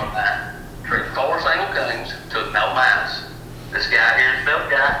cast one night, treated 4 single coons, took no mounts. This guy here, this belt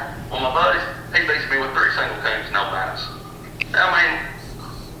guy, one of my buddies, he beats me with 3 single coons, no mounts. I mean,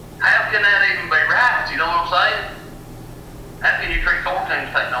 how can that even be right? You know what I'm saying? How can you treat 4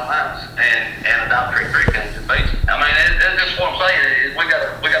 coons, take no mounts, and a dog treat 3 coons and beats you? I mean, that's just what I'm saying. We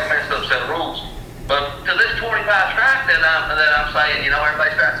got a messed up set of rules. But to this 25 strike that I'm saying, you know,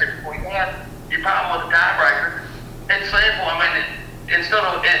 everybody strikes every 25, your problem with the tiebreaker, it's simple. I mean, instead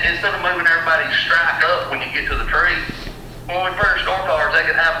of moving everybody's strike up when you get to the tree, when we first scorecards, they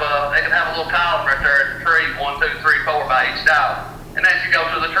can have a little column right there at the tree, 1, 2, 3, 4 by each dog. And as you go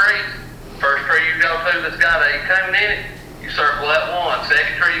to the tree, first tree you go to that's got a coon in it, you circle that 1.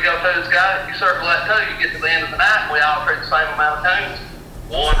 Second tree you go to that's got it, you circle that 2. You get to the end of the night, we all treat the same amount of coons.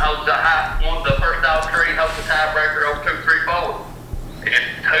 The first dog tree holds the tiebreaker over 2, 3, 4.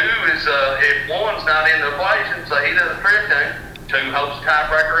 If 1's not in the equation, so he doesn't treat coon, 2 holds the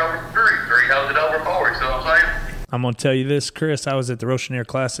tiebreaker over 3, 3 holds it over 4. You see what I'm saying? I'm going to tell you this, Chris. I was at the Rochenier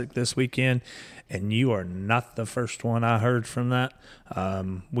Classic this weekend, and you are not the first one I heard from that.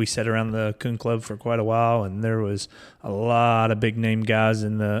 We sat around the coon club for quite a while, and there was a lot of big-name guys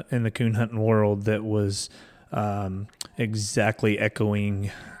in the coon hunting world that was exactly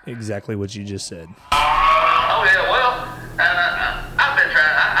echoing exactly what you just said. Oh, yeah, well, and I've been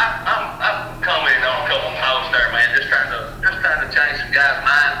trying. I've commented on a couple of posts there, man, just trying to change some guys'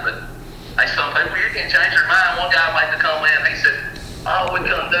 minds, but hey, some people, you can't change their mind. One guy made the comment, he said, oh, we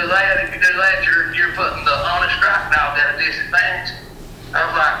couldn't do that. If you do that, you're putting the honest strike dog at a disadvantage. I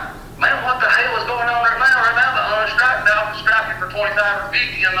was like, man, what the hell is going on right now? Right now, the honest strike dog is striking for 25 or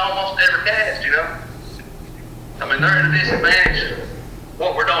 50 in almost every cast, you know? I mean, they're at a disadvantage.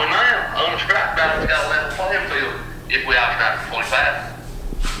 What we're doing now, honest strike dog's got a level playing field if we all strike for 25.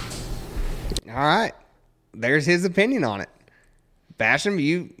 All right. There's his opinion on it.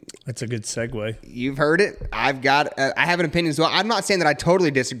 Basham, That's a good segue. You've heard it. I have an opinion as well. I'm not saying that I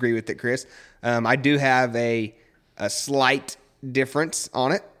totally disagree with it, Chris. I do have a slight difference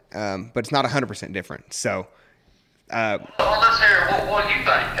on it, but it's not 100% different. So, well, let's hear what you think.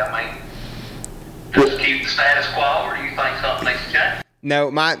 I mean, just keep the status quo, or do you think something needs to change?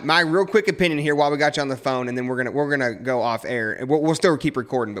 No, my real quick opinion here while we got you on the phone, and then we're gonna go off air. We'll still keep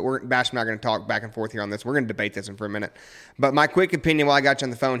recording, but Bash and I are gonna talk back and forth here on this. We're gonna debate this one for a minute. But my quick opinion while I got you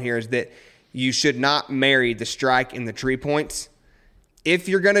on the phone here is that you should not marry the strike and the tree points. If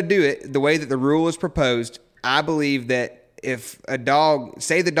you're gonna do it the way that the rule is proposed, I believe that if a dog,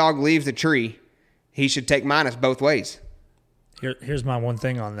 say the dog leaves the tree, he should take minus both ways. Here's my one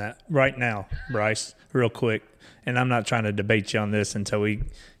thing on that right now, Bryce, real quick. And I'm not trying to debate you on this until we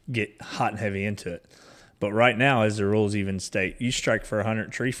get hot and heavy into it. But right now, as the rules even state, you strike for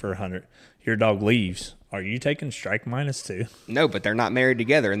 100, tree for 100. Your dog leaves. Are you taking strike -2? No, but they're not married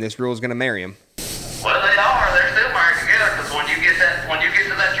together, and this rule is going to marry them. Well, they are. They're still married together because when you get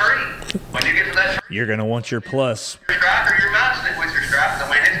to that tree, you're going to want your plus. Your strike or your mouse stick with your strike. I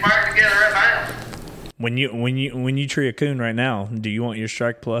mean, it's married together right now. When you tree a coon right now, do you want your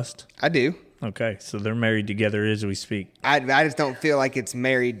strike plus? I do. Okay, so they're married together as we speak. I just don't feel like it's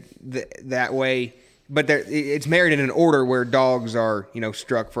married that way. But it's married in an order where dogs are,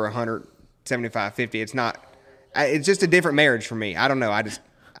 struck for 100, 75, 50. It's not. It's just a different marriage for me. I don't know. I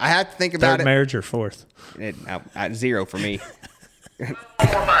have to think about Third marriage or fourth? 0 for me. One more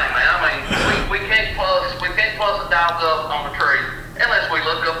thing, man. I mean, we can't plus a dog up on the tree unless we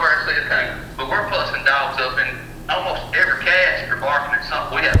look up there and see a coon. But we're plussing dogs up in almost every cast. They're barking at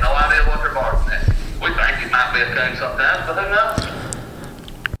something. We have no idea what they're barking at. We think it might be a coon sometimes, but who knows?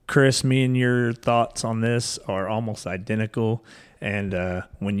 Chris, me and your thoughts on this are almost identical. And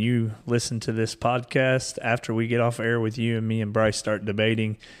when you listen to this podcast, after we get off air with you and me and Bryce start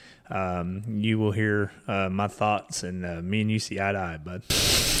debating, you will hear my thoughts, and me and you see eye to eye, bud.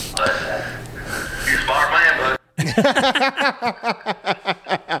 You're a smart man, bud.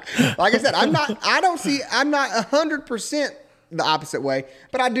 Like I said, I'm not 100% the opposite way,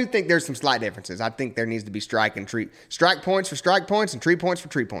 but I do think there's some slight differences. I think there needs to be strike points for strike points and tree points for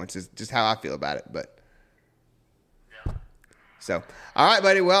tree points is just how I feel about it. But so, all right,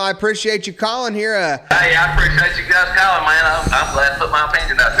 buddy. Well, I appreciate you calling here. Hey, I appreciate you guys calling, man. I'm glad to put my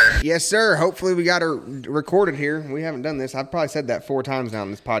opinion out there. Yes, sir. Hopefully we got her recorded here. We haven't done this. I've probably said that 4 times now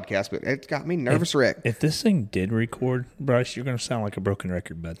in this podcast, but it's got me nervous wreck. If this thing did record, Bryce, you're going to sound like a broken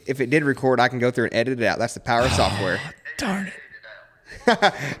record, bud. If it did record, I can go through and edit it out. That's the power of software. Darn it.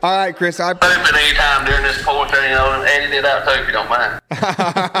 All right, Chris. But if at any time during this portion, edit it out too if you don't mind.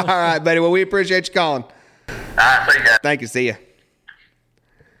 All right, buddy. Well, we appreciate you calling. All right, see you guys. Thank you. See ya.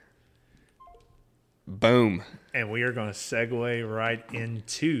 Boom. And we are going to segue right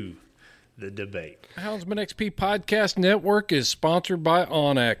into the debate. Houndsman XP Podcast Network is sponsored by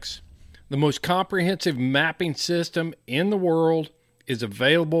onX. The most comprehensive mapping system in the world is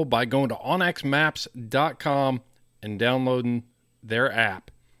available by going to onxmaps.com and downloading their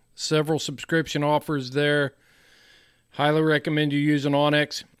app. Several subscription offers there. Highly recommend you using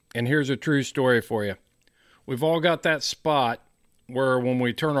onX. And here's a true story for you. We've all got that spot where when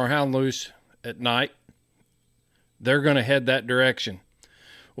we turn our hound loose at night, they're going to head that direction.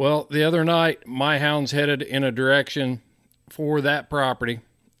 Well, the other night, my hounds headed in a direction for that property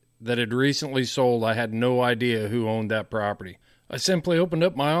that had recently sold. I had no idea who owned that property. I simply opened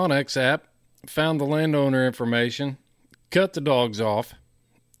up my onX app, found the landowner information, cut the dogs off,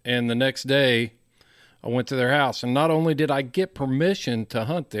 and the next day I went to their house. And not only did I get permission to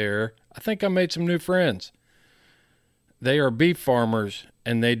hunt there, I think I made some new friends. They are beef farmers,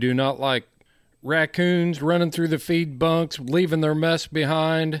 and they do not like raccoons running through the feed bunks, leaving their mess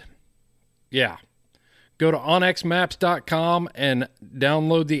behind. Yeah. Go to onxmaps.com and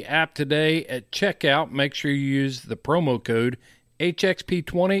download the app today. At checkout, make sure you use the promo code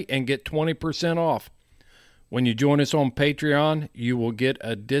HXP20 and get 20% off. When you join us on Patreon, you will get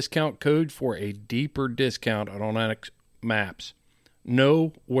a discount code for a deeper discount on onX Maps.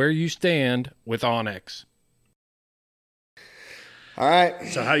 Know where you stand with onX. All right.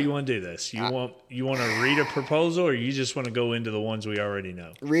 So how you want to do this? You want to read a proposal, or you just want to go into the ones we already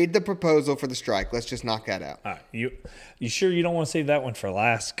know? Read the proposal for the strike. Let's just knock that out. All right. You sure you don't want to save that one for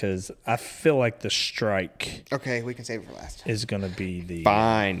last? Because I feel like the strike. Okay, we can save it for last. Is going to be the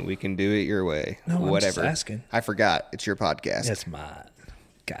fine. We can do it your way. No, whatever. I'm just asking. I forgot. It's your podcast. That's mine.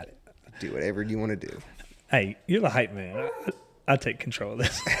 Got it. Do whatever you want to do. Hey, you're the hype man. I take control of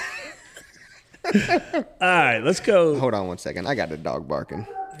this. All right, let's go. Hold on one second. I got a dog barking.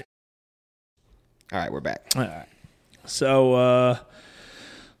 All right, we're back. All right. So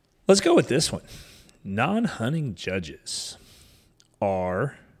let's go with this one. Non-hunting judges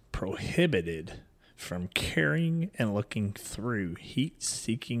are prohibited from carrying and looking through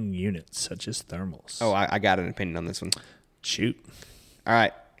heat-seeking units such as thermals. Oh, I got an opinion on this one. Shoot. All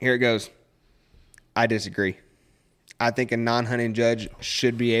right, here it goes. I disagree. I think a non-hunting judge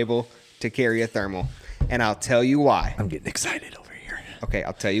should be able to carry a thermal, and I'll tell you why. I'm getting excited over here. Okay,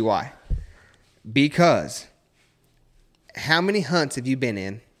 I'll tell you why. Because how many hunts have you been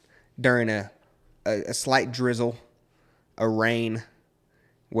in during a slight drizzle, a rain,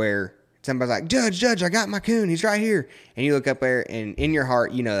 where somebody's like, Judge, I got my coon. He's right here. And you look up there, and in your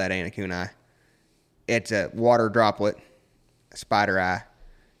heart, you know that ain't a coon eye. It's a water droplet, a spider eye.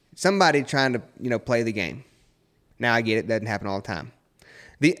 Somebody trying to, play the game. Now, I get it. Doesn't happen all the time.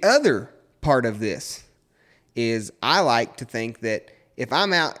 The other part of this is I like to think that if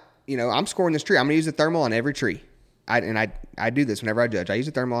I'm out, I'm scoring this tree, I'm going to use a thermal on every tree. I do this whenever I judge. I use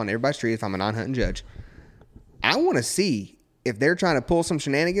a thermal on everybody's tree if I'm a non-hunting judge. I want to see if they're trying to pull some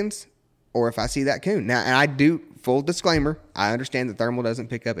shenanigans or if I see that coon. Now, and I do, full disclaimer, I understand the thermal doesn't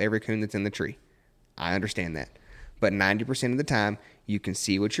pick up every coon that's in the tree. I understand that. But 90% of the time, you can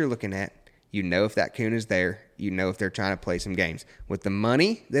see what you're looking at. You know if that coon is there. You know if they're trying to play some games. With the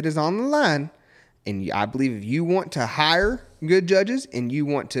money that is on the line, and I believe if you want to hire good judges and you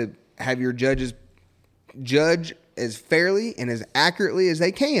want to have your judges judge as fairly and as accurately as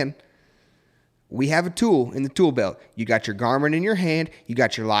they can, we have a tool in the tool belt. You got your Garmin in your hand. You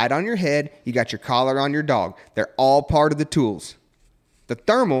got your light on your head. You got your collar on your dog. They're all part of the tools. The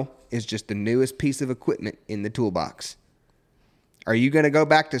thermal is just the newest piece of equipment in the toolbox. Are you going to go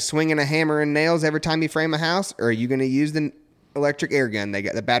back to swinging a hammer and nails every time you frame a house, or are you going to use the electric air gun. They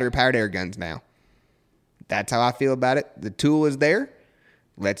got the battery-powered air guns now. That's how I feel about it. The tool is there.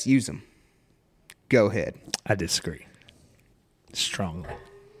 Let's use them. Go ahead. I disagree strongly.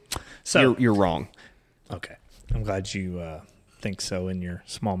 So You're wrong. Okay. I'm glad you think so in your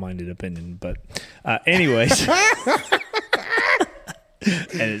small-minded opinion. But anyways, and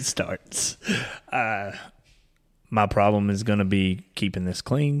it starts. My problem is going to be keeping this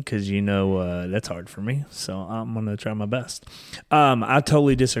clean because, that's hard for me. So I'm going to try my best. I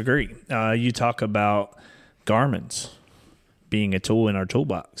totally disagree. You talk about Garmin's being a tool in our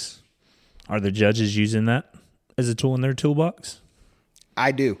toolbox. Are the judges using that as a tool in their toolbox?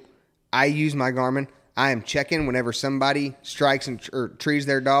 I do. I use my Garmin. I am checking whenever somebody strikes or trees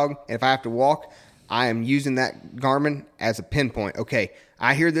their dog. And if I have to walk, I am using that Garmin as a pinpoint. Okay,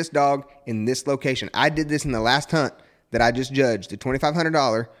 I hear this dog in this location. I did this in the last hunt that I just judged, the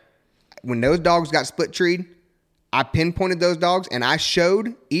 $2,500. When those dogs got split treed, I pinpointed those dogs, and I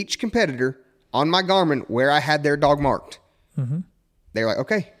showed each competitor on my Garmin where I had their dog marked. Mm-hmm. They were like,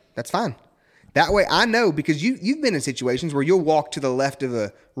 okay, that's fine. That way I know, because you've been in situations where you'll walk to the left of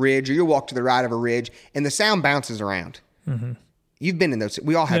a ridge or you'll walk to the right of a ridge, and the sound bounces around. Mm-hmm. You've been in those.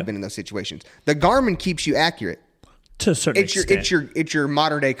 We all have been in those situations. The Garmin keeps you accurate. To a certain extent. It's your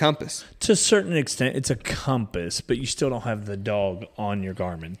modern day compass. To a certain extent, it's a compass, but you still don't have the dog on your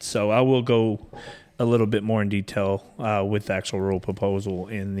Garmin. So I will go a little bit more in detail with the actual rule proposal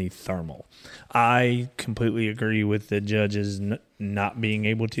in the thermal. I completely agree with the judges not being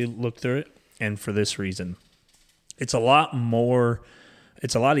able to look through it, and for this reason. It's a lot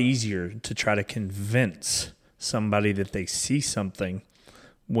easier to try to convince somebody that they see something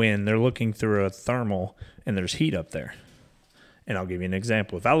when they're looking through a thermal and there's heat up there. And I'll give you an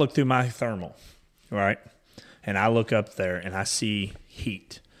example. If I look through my thermal, right, and I look up there and I see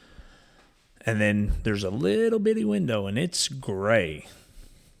heat, and then there's a little bitty window and it's gray,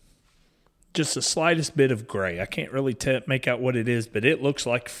 just the slightest bit of gray. I can't really make out what it is, but it looks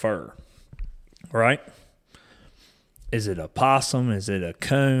like fur, right? Is it a possum? Is it a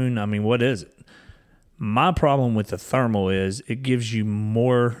coon? I mean, what is it? My problem with the thermal is it gives you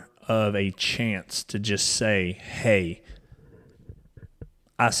more of a chance to just say, hey,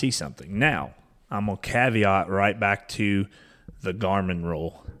 I see something. Now, I'm going to caveat right back to the Garmin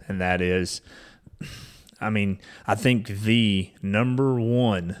rule, and that is, I think the number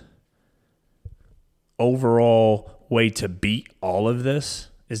one overall way to beat all of this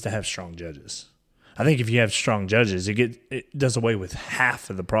is to have strong judges. I think if you have strong judges, it does away with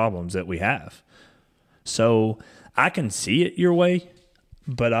half of the problems that we have. So I can see it your way,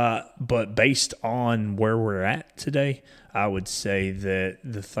 but based on where we're at today, I would say that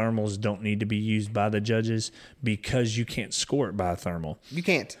the thermals don't need to be used by the judges because you can't score it by a thermal. You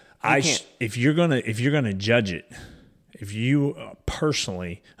can't. If you're gonna judge it, if you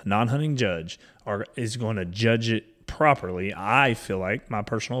personally, a non-hunting judge, is going to judge it properly, I feel like my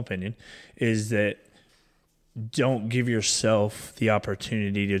personal opinion is that don't give yourself the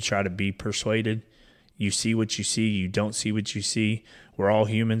opportunity to try to be persuaded. You see what you see. You don't see what you see. We're all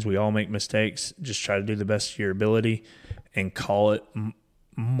humans. We all make mistakes. Just try to do the best of your ability and call it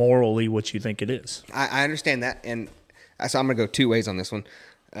morally what you think it is. I understand that. And so I'm going to go two ways on this one.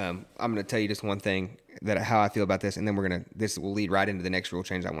 I'm going to tell you just one thing, that how I feel about this, and then this will lead right into the next rule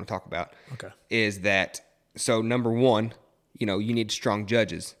change I want to talk about. Okay. Is that, so number one, you need strong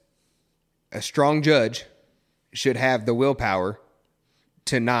judges. A strong judge should have the willpower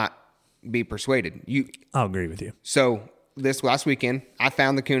to not be persuaded. I'll agree with you. So this last weekend, I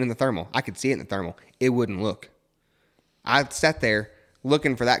found the coon in the thermal. I could see it in the thermal. It wouldn't look. I sat there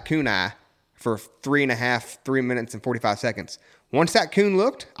looking for that coon eye for 3 minutes and 45 seconds. Once that coon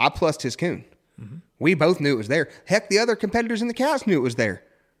looked, I plussed his coon. Mm-hmm. We both knew it was there. Heck, the other competitors in the couch knew it was there,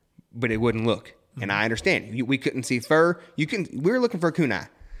 but it wouldn't look. Mm-hmm. And I understand. We couldn't see fur. We were looking for a coon eye.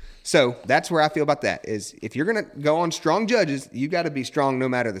 So that's where I feel about that, is if you're going to go on strong judges, you got to be strong no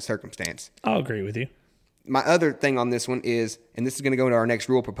matter the circumstance. I'll agree with you. My other thing on this one is, and this is going to go into our next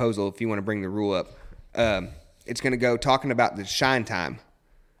rule proposal if you want to bring the rule up, it's going to go talking about the shine time.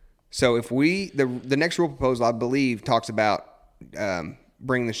 So if the next rule proposal, I believe, talks about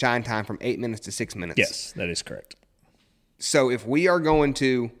bringing the shine time from 8 minutes to 6 minutes. Yes, that is correct. So if we are going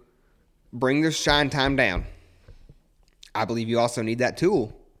to bring the shine time down, I believe you also need that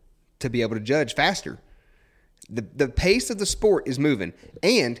tool to be able to judge faster. The pace of the sport is moving.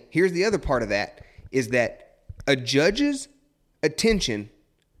 And here's the other part of that, is that a judge's attention,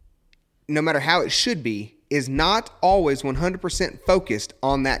 no matter how it should be, is not always 100% focused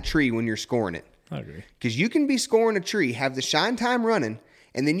on that tree when you're scoring it. I agree. Because you can be scoring a tree, have the shine time running,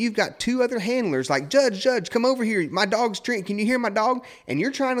 And then you've got two other handlers like, Judge, come over here. My dog's treeing. Can you hear my dog? And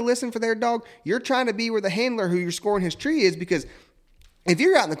you're trying to listen for their dog. You're trying to be where the handler who you're scoring his tree is, because if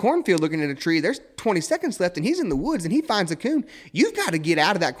you're out in the cornfield looking at a tree, there's 20 seconds left and he's in the woods and he finds a coon. You've got to get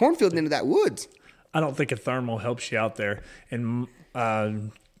out of that cornfield and into that woods. I don't think a thermal helps you out there. And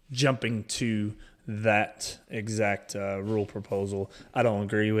jumping to that exact rule proposal, I don't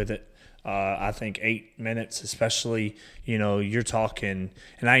agree with it. I think 8 minutes, especially, you're talking,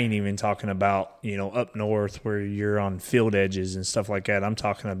 and I ain't even talking about, up north where you're on field edges and stuff like that. I'm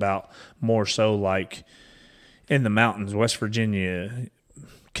talking about more so like in the mountains, West Virginia,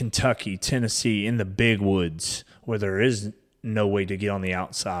 Kentucky, Tennessee, in the big woods where there is no way to get on the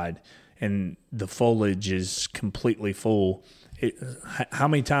outside and the foliage is completely full. How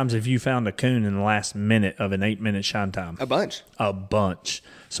many times have you found a coon in the last minute of an 8-minute shine time? A bunch.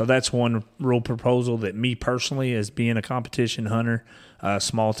 So that's one rule proposal that me personally, as being a competition hunter,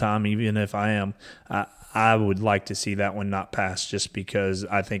 small time, even if I am, I would like to see that one not pass, just because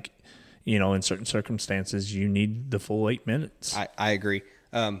I think, in certain circumstances, you need the full 8 minutes. I agree.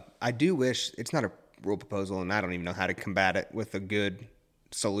 I do wish, it's not a rule proposal, and I don't even know how to combat it with a good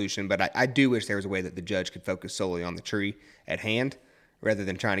solution, but I do wish there was a way that the judge could focus solely on the tree at hand rather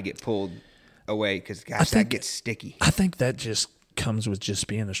than trying to get pulled away, because, gosh, that gets sticky. I think that just comes with just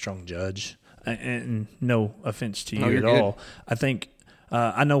being a strong judge. And no offense to you at all. I think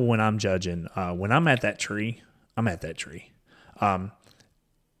I know when I'm judging, when I'm at that tree, I'm at that tree.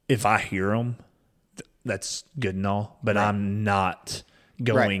 If I hear them, that's good and all, but right. I'm not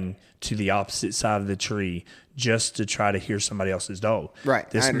going to the opposite side of the tree just to try to hear somebody else's dog. Right,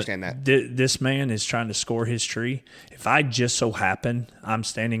 I understand that. This man is trying to score his tree. If I just so happen, I'm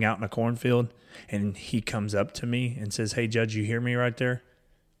standing out in a cornfield, and he comes up to me and says, "Hey, Judge, you hear me right there?"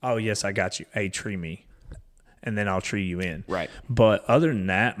 "Oh, yes, I got you. Hey, tree me." And then I'll tree you in. Right. But other than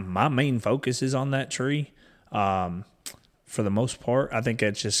that, my main focus is on that tree. For the most part, I think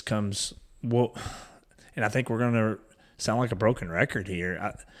that just comes and I think we're going to sound like a broken record here.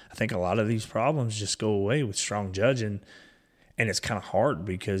 I think a lot of these problems just go away with strong judging, and it's kind of hard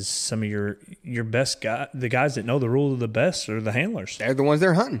because some of your best the guys that know the rule the best are the handlers. They're the ones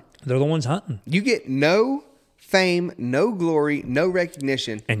they're hunting. They're the ones hunting. You get no fame, no glory, no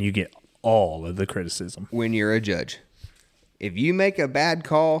recognition. And you get all of the criticism when you're a judge. If you make a bad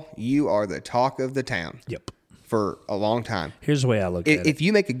call, you are the talk of the town. Yep. For a long time. Here's the way I look at it. If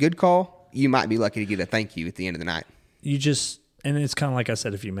you make a good call, you might be lucky to get a thank you at the end of the night. And it's kind of like I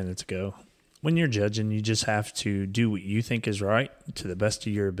said a few minutes ago, when you're judging, you just have to do what you think is right to the best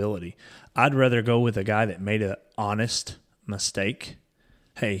of your ability. I'd rather go with a guy that made an honest mistake.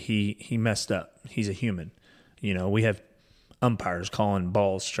 Hey, he messed up. He's a human. We have umpires calling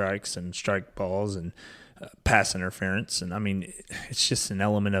balls strikes and strike balls and pass interference. And, I mean, it's just an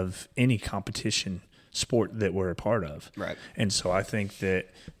element of any competition sport that we're a part of. Right. And so I think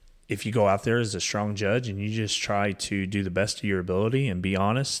that if you go out there as a strong judge and you just try to do the best of your ability and be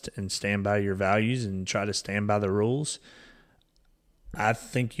honest and stand by your values and try to stand by the rules, I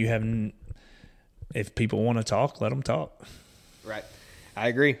think you haven't. If people want to talk, let them talk. Right. I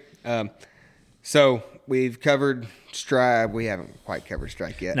agree. So we've covered strike. We haven't quite covered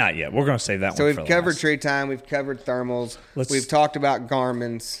strike yet. Not yet. We're going to save that one. So we've covered tree time. We've covered thermals. We've talked about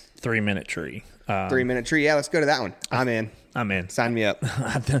Garmin's 3-minute tree. 3-minute tree. Yeah, let's go to that one. I'm in. Sign me up.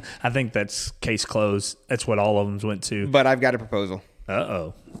 I think that's case closed. That's what all of them went to. But I've got a proposal.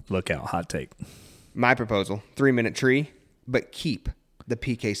 Uh-oh. Look out. Hot take. My proposal, 3-minute tree, but keep the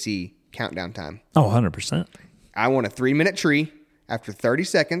PKC countdown time. Oh, 100%. I want a 3-minute tree. After 30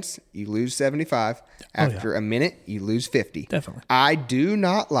 seconds, you lose 75. After a minute, you lose 50. Definitely. I do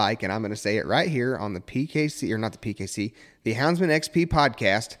not like, and I'm going to say it right here on the PKC, or not the PKC, the Houndsman XP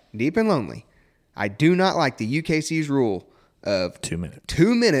podcast, Deep and Lonely. I do not like the UKC's rule of 2 minutes.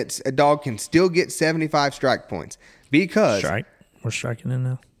 2 minutes, a dog can still get 75 strike points. Because... Strike? We're striking in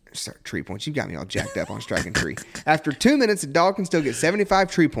now? Tree points. You got me all jacked up on striking tree. After 2 minutes, a dog can still get 75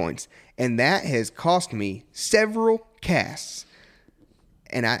 tree points. And that has cost me several casts.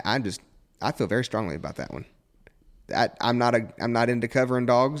 And I feel very strongly about that one. I'm not into covering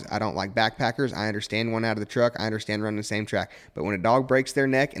dogs. I don't like backpackers. I understand one out of the truck. I understand running the same track. But when a dog breaks their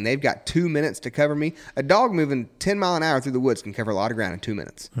neck and they've got 2 minutes to cover me, a dog moving 10 mile an hour through the woods can cover a lot of ground in 2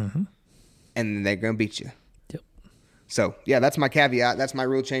 minutes. Mm-hmm. And they're going to beat you. Yep. So, yeah, that's my caveat. That's my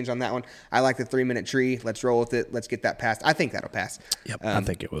rule change on that one. I like the 3-minute tree. Let's roll with it. Let's get that passed. I think that'll pass. Yep, I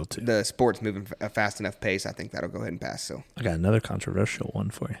think it will too. The sport's moving a fast enough pace. I think that'll go ahead and pass. So I got another controversial one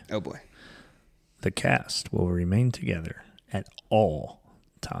for you. Oh, boy. The cast will remain together at all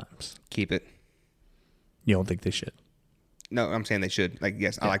times. Keep it. You don't think they should? No, I'm saying they should. Like,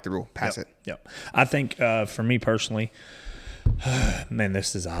 yes, I like the rule. Pass it. Yep. I think for me personally, man,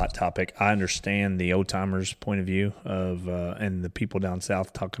 this is a hot topic. I understand the old timers' point of view of and the people down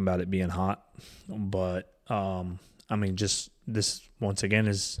south talking about it being hot, but I mean, just this once again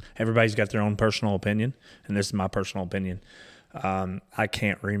is everybody's got their own personal opinion, and this is my personal opinion. I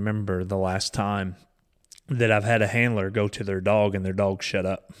can't remember the last time that I've had a handler go to their dog and their dog shut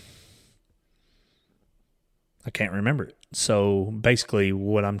up. I can't remember it. So basically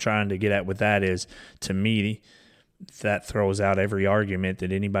what I'm trying to get at with that is, to me, that throws out every argument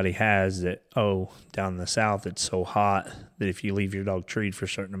that anybody has that, down in the South it's so hot that if you leave your dog treed for a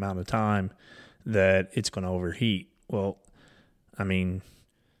certain amount of time that it's going to overheat. Well, I mean,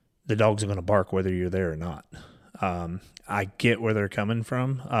 the dogs are going to bark whether you're there or not. I get where they're coming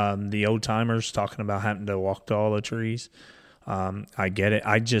from. The old timers talking about having to walk to all the trees. I get it.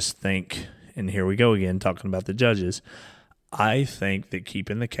 I just think, and here we go again talking about the judges, I think that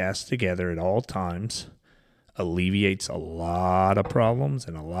keeping the cast together at all times alleviates a lot of problems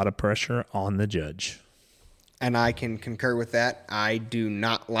and a lot of pressure on the judge. And I can concur with that. I do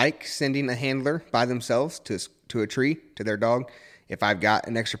not like sending a handler by themselves to a tree, to their dog. If I've got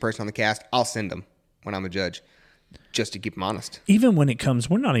an extra person on the cast, I'll send them when I'm a judge, just to keep them honest. Even when it comes,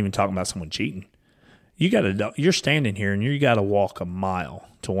 we're not even talking about someone cheating. You're standing here and you got to walk a mile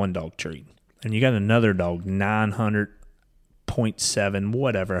to one dog treat, and you got another dog 900.7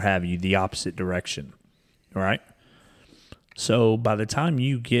 whatever have you, the opposite direction. All right. So by the time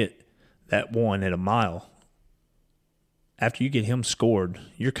you get that one at a mile, after you get him scored,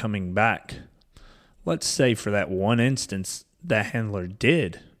 you're coming back. Let's say for that one instance, that handler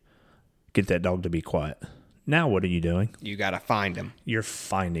did get that dog to be quiet. Now what are you doing? You got to find them. You're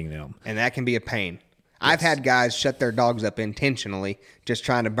finding them. And that can be a pain. Yes. I've had guys shut their dogs up intentionally, just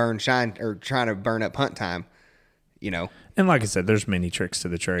trying to burn up hunt time, And like I said, there's many tricks to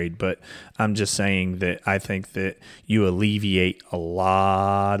the trade, but I'm just saying that I think that you alleviate a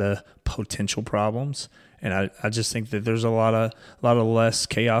lot of potential problems, and I just think that there's a lot of less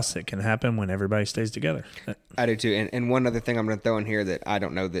chaos that can happen when everybody stays together. I do too. And one other thing I'm going to throw in here that I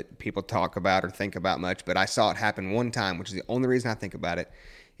don't know that people talk about or think about much, but I saw it happen one time, which is the only reason I think about it,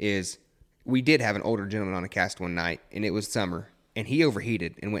 is we did have an older gentleman on a cast one night, and it was summer, and he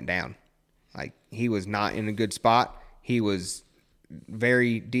overheated and went down. Like, he was not in a good spot. He was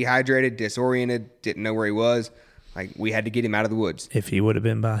very dehydrated, disoriented, didn't know where he was. Like, we had to get him out of the woods. If he would have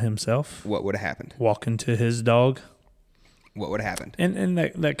been by himself, what would have happened? Walking to his dog, what would have happened? And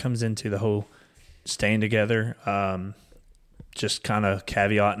that comes into the whole staying together. Just kind of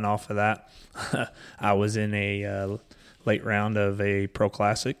caveating off of that. I was in a late round of a pro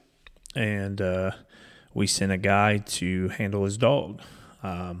classic, and we sent a guy to handle his dog.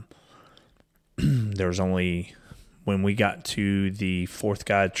 There was only... When we got to the fourth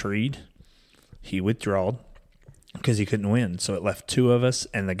guy treed, he withdrawed because he couldn't win. So it left two of us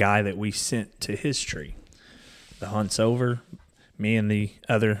and the guy that we sent to his tree. The hunt's over. Me and the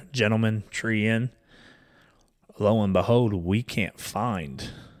other gentleman tree in. Lo and behold, we can't find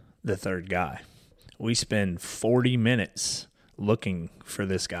the third guy. We spend 40 minutes looking for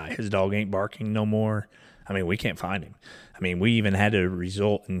this guy. His dog ain't barking no more. I mean, we can't find him. I mean, we even had to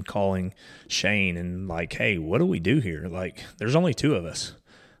result in calling Shane and like, hey, what do we do here? Like, there's only two of us.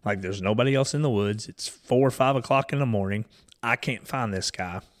 Like, there's nobody else in the woods. It's 4 or 5 o'clock in the morning. I can't find this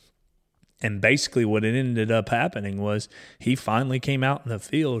guy. And basically what it ended up happening was he finally came out in the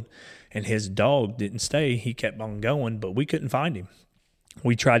field and his dog didn't stay. He kept on going, but we couldn't find him.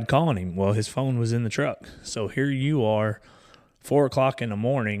 We tried calling him. Well, his phone was in the truck. So here you are, 4 o'clock in the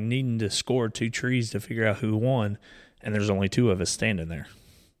morning, needing to score 2 trees to figure out who won, and there's only 2 of us standing there.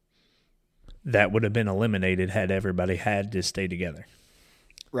 That would have been eliminated had everybody had to stay together.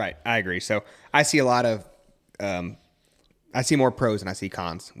 Right, I agree. So I see a lot of, I see more pros than I see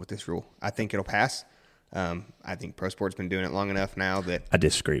cons with this rule. I think it'll pass. I think pro sport's been doing it long enough now that I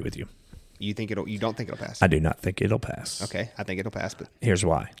disagree with you. You don't think it'll pass? I do not think it'll pass. Okay, I think it'll pass, but here's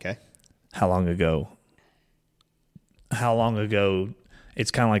why. Okay. How long ago?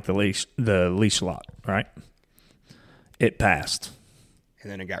 It's kind of like the leash lock, right? It passed.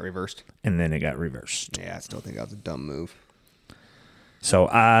 And then it got reversed. Yeah, I still think that was a dumb move. So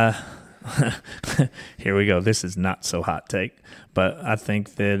here we go. This is not so hot take, but I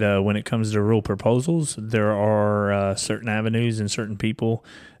think that when it comes to rule proposals, there are certain avenues and certain people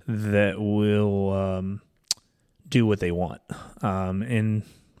that will do what they want. In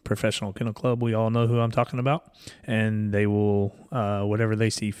professional kennel club, we all know who I'm talking about, and they will whatever they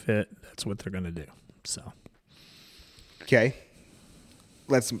see fit. That's what they're going to do. So, okay,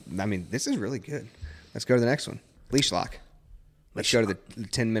 this is really good. Let's go to the next one. Leash lock. Let's go to the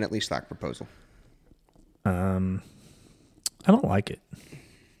 10-minute leash lock proposal. I don't like it.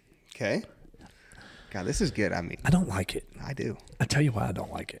 Okay. God, this is good. I mean, I don't like it. I do. I tell you why I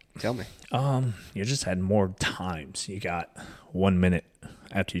don't like it. Tell me. You just had more times. You got 1 minute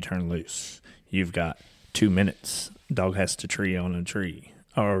after you turn loose. You've got 2 minutes. Dog has to tree on a tree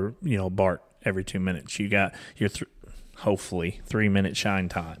or, bark every 2 minutes. You got your hopefully 3 minute shine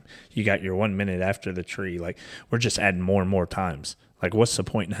time. You got your 1 minute after the tree. Like, we're just adding more and more times. Like, what's the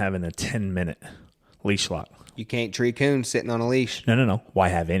point in having a 10-minute leash lock? You can't tree coons sitting on a leash. No. Why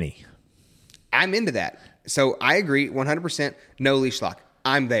have any? I'm into that. So I agree 100% no leash lock.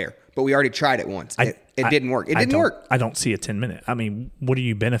 I'm there. But we already tried it once. It didn't work. It didn't work. I don't see a 10-minute. I mean, what are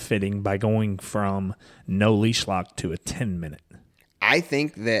you benefiting by going from no leash lock to a 10-minute? I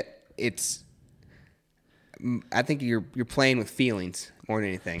think that I think you're playing with feelings more than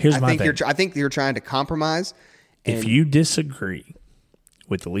anything. Here's my thing. I think you're trying to compromise. If you disagree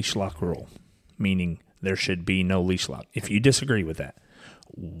with the leash lock rule, meaning there should be no leash lock, if you disagree with that,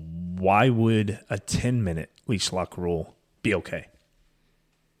 why would a 10-minute leash lock rule be okay?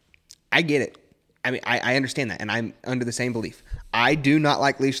 I get it. I mean, I understand that, and I'm under the same belief. I do not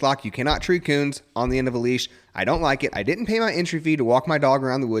like leash lock. You cannot tree coons on the end of a leash. I don't like it. I didn't pay my entry fee to walk my dog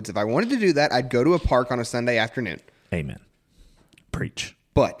around the woods. If I wanted to do that, I'd go to a park on a Sunday afternoon. Amen. Preach.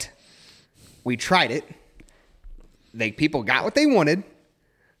 But we tried it. People got what they wanted.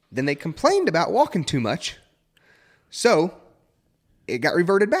 Then they complained about walking too much. So it got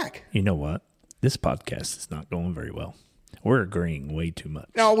reverted back. You know what? This podcast is not going very well. We're agreeing way too much.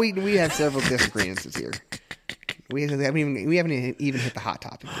 No, we have several disagreements here. We haven't even hit the hot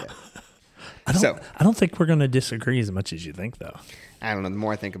topic yet. I don't think we're going to disagree as much as you think, though. I don't know. The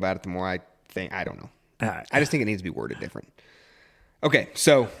more I think about it, the more I think. I don't know. I just think it needs to be worded different. Okay,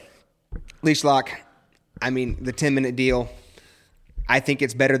 so leash lock. I mean, the 10-minute deal. I think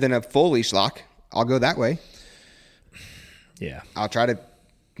it's better than a full leash lock. I'll go that way. Yeah. I'll try to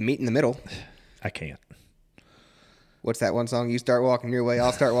meet in the middle. I can't. What's that one song? You start walking your way,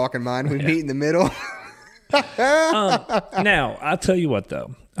 I'll start walking mine. We meet in the middle. Now, I'll tell you what,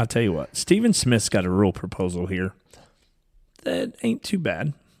 though. Stephen Smith's got a rule proposal here that ain't too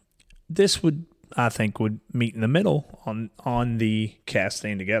bad. This would meet in the middle on the cast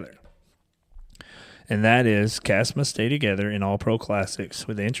staying together. And that is, cast must stay together in all pro classics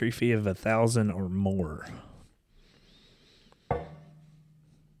with an entry fee of $1,000 or more.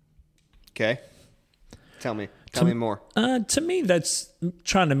 Okay. Tell me more. To me, that's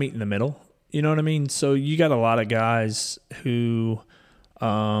trying to meet in the middle. You know what I mean? So you got a lot of guys who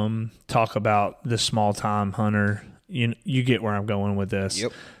talk about the small time hunter. You get where I'm going with this.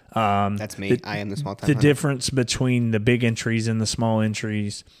 Yep. That's me. I am the small time hunter. The difference between the big entries and the small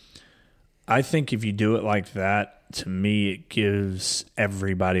entries. I think if you do it like that, to me, it gives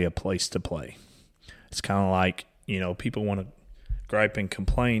everybody a place to play. It's kind of like, people want to gripe and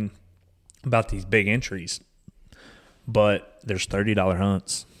complain about these big entries, but there's $30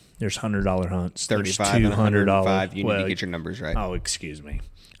 hunts. There's $100 hunts. There's $200. You need to get your numbers right. Oh, excuse me.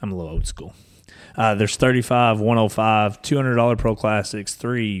 I'm a little old school. There's $35, $105, $200 pro classics,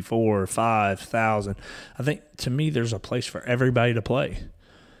 $3,000, $4,000, $5,000. I think, to me, there's a place for everybody to play.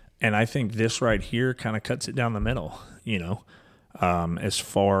 And I think this right here kind of cuts it down the middle, as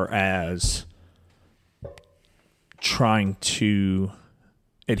far as trying to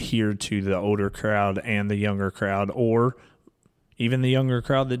adhere to the older crowd and the younger crowd, or even the younger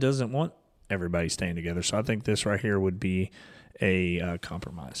crowd that doesn't want everybody staying together. So I think this right here would be a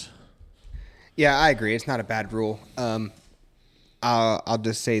compromise. Yeah, I agree. It's not a bad rule. I'll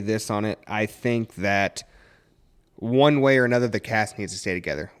just say this on it. I think that one way or another, the cast needs to stay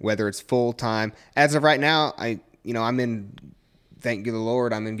together, whether it's full time. As of right now, I'm in, thank you the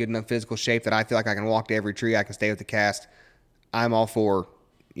Lord, I'm in good enough physical shape that I feel like I can walk to every tree. I can stay with the cast. I'm all for,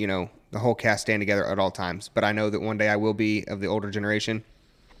 the whole cast staying together at all times. But I know that one day I will be of the older generation.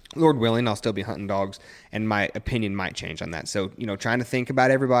 Lord willing, I'll still be hunting dogs, and my opinion might change on that. So, trying to think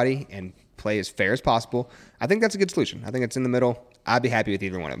about everybody and play as fair as possible, I think that's a good solution. I think it's in the middle. I'd be happy with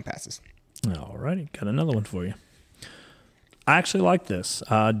either one of them passes. All righty. Got another one for you. I actually like this.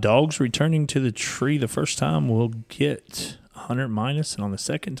 Dogs returning to the tree the first time will get 100 minus, and on the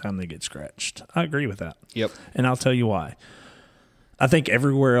second time they get scratched. I agree with that. Yep. And I'll tell you why. I think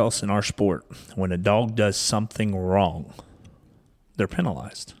everywhere else in our sport, when a dog does something wrong, they're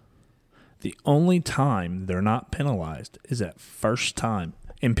penalized. The only time they're not penalized is that first time,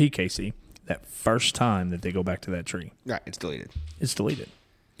 in PKC, that first time that they go back to that tree. Right, it's deleted. It's deleted.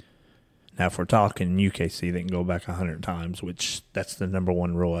 Now, if we're talking UKC, they can go back 100 times, which that's the number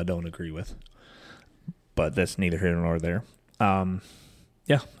one rule I don't agree with. But that's neither here nor there.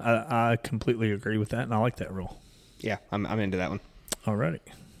 Yeah, I completely agree with that, and I like that rule. Yeah, I'm into that one. Alrighty,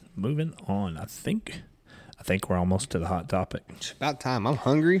 moving on. I think we're almost to the hot topic. It's about time. I'm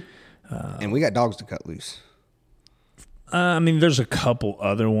hungry, and we got dogs to cut loose. I mean, there's a couple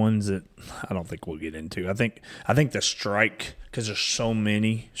other ones that I don't think we'll get into. I think the strike, because there's so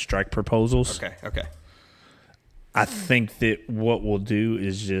many strike proposals. Okay. I think that what we'll do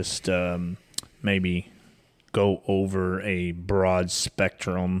is just maybe go over a broad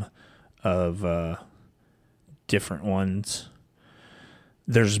spectrum of different ones.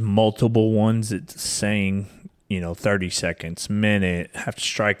 There's multiple ones that's saying, 30 seconds, minute, have to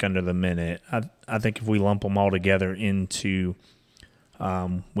strike under the minute. I think if we lump them all together into,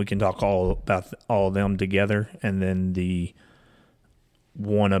 we can talk all about all of them together, and then the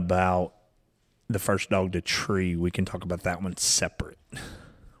one about the first dog to tree, we can talk about that one separate.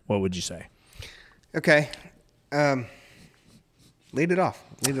 What would you say? Okay. Lead it off.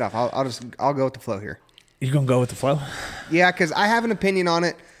 I'll go with the flow here. You gonna go with the flow? Yeah, because I have an opinion on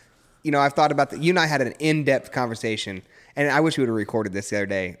it. I've thought about that. You and I had an in-depth conversation, and I wish we would have recorded this the other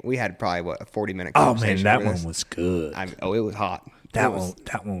day. We had probably a 40-minute conversation. Oh man, that one was good. It was hot. That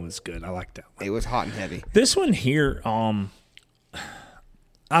one was good. I like that one. It was hot and heavy. This one here,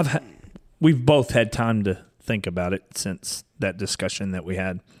 we've both had time to think about it since that discussion that we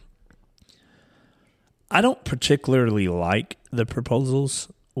had. I don't particularly like the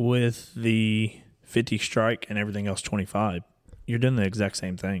proposals with the 50 strike and everything else 25. You're doing the exact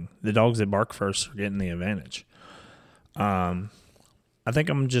same thing. The dogs that bark first are getting the advantage. I think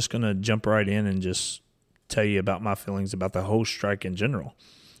I'm just going to jump right in and just tell you about my feelings about the whole strike in general.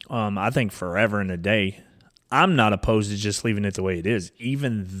 I think forever and a day, I'm not opposed to just leaving it the way it is,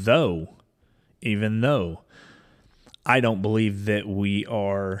 even though I don't believe that we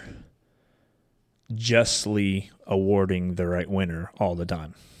are justly awarding the right winner all the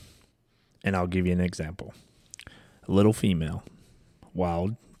time. And I'll give you an example. A little female,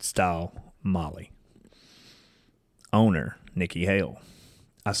 wild style Molly. Owner, Nikki Hale.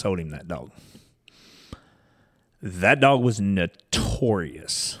 I sold him that dog. That dog was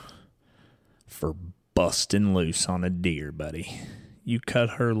notorious for busting loose on a deer, buddy. You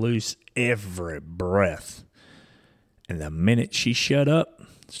cut her loose every breath. And the minute she shut up,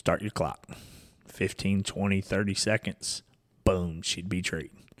 start your clock. 15, 20, 30 seconds, boom, she'd be treed.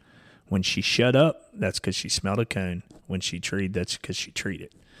 When she shut up, that's because she smelled a cone. When she treed, that's because she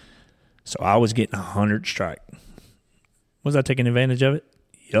treated. So I was getting 100 strike. Was I taking advantage of it?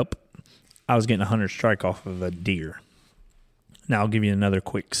 Yep. I was getting 100 strike off of a deer. Now I'll give you another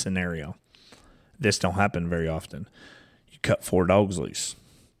quick scenario. This don't happen very often. You cut 4 dogs loose.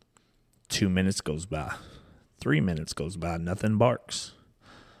 2 minutes goes by. 3 minutes goes by. Nothing barks.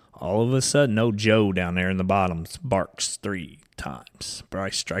 All of a sudden, old Joe down there in the bottoms barks 3 times.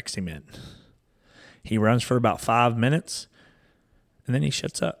 Bryce strikes him in. He runs for about 5 minutes, and then he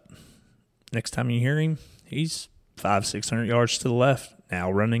shuts up. Next time you hear him, he's 500-600 yards to the left,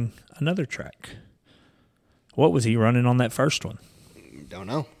 now running another track. What was he running on that first one? Don't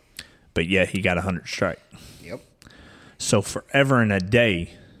know. But yeah, he got 100 strike. Yep. So forever and a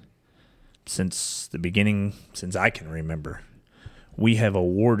day, since the beginning, since I can remember, we have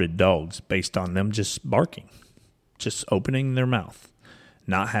awarded dogs based on them just barking, just opening their mouth,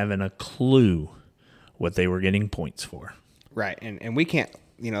 not having a clue what they were getting points for. Right, and we can't,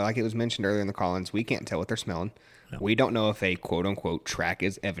 like it was mentioned earlier in the call-ins, we can't tell what they're smelling. No. We don't know if a quote-unquote track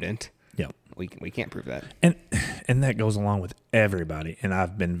is evident. Yep. We can't prove that. And that goes along with everybody, and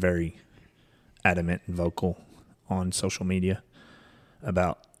I've been very adamant and vocal on social media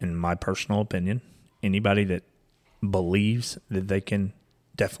about, in my personal opinion, anybody that believes that they can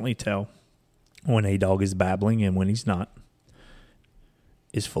definitely tell when a dog is babbling and when he's not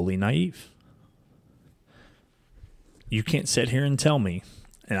is fully naive. You can't sit here and tell me,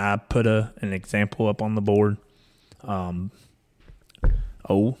 and I put an example up on the board.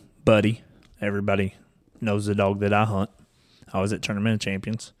 Buddy, everybody knows the dog that I hunt. I was at Tournament of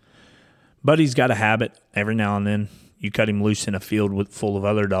Champions. Buddy's got a habit every now and then. You cut him loose in a field full of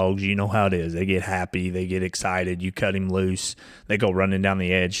other dogs, you know how it is. They get happy. They get excited. You cut him loose. They go running down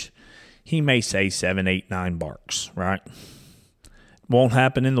the edge. He may say 7, 8, 9 barks, right? Won't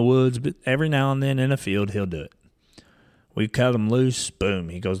happen in the woods, but every now and then in a field, he'll do it. We cut him loose. Boom,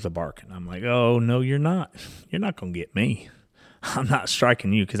 he goes to barking. I'm like, oh, no, you're not. You're not going to get me. I'm not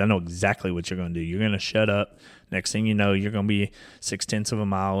striking you because I know exactly what you're going to do. You're going to shut up. Next thing you know, you're going to be 0.6 of a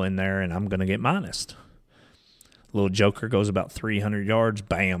mile in there, and I'm going to get minused. Little joker goes about 300 yards,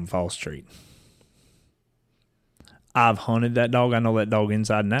 bam, false treat. I've hunted that dog. I know that dog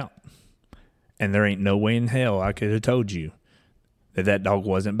inside and out. And there ain't no way in hell I could have told you that dog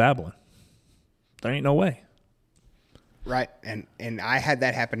wasn't babbling. There ain't no way. Right. And I had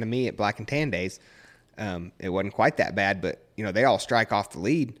that happen to me at Black and Tan days. It wasn't quite that bad, but, they all strike off the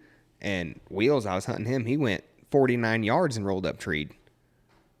lead. And Wheels, I was hunting him. He went 49 yards and rolled up treed.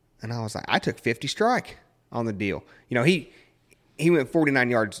 And I was like, I took 50 strike on the deal. He went 49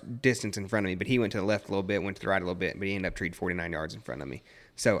 yards distance in front of me, but he went to the left a little bit, went to the right a little bit, but he ended up treed 49 yards in front of me.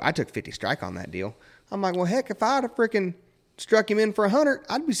 So I took 50 strike on that deal. I'm like, well, heck, if I'd have freaking struck him in for 100,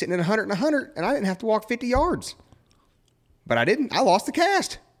 I'd be sitting at 100 and 100, and I didn't have to walk 50 yards. But I didn't. I lost the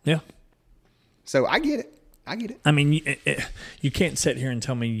cast. Yeah. So I get it. I mean, you can't sit here and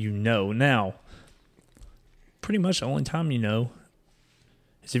tell me Now, pretty much the only time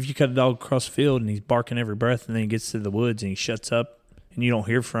is if you cut a dog across the field and he's barking every breath and then he gets to the woods and he shuts up and you don't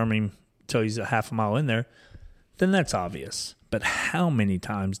hear from him until he's a half a mile in there, then that's obvious. But how many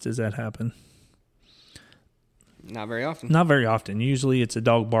times does that happen? Not very often. Not very often. Usually it's a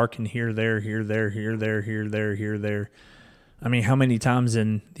dog barking here, there, here, there, here, there, here, there, here, there. I mean, how many times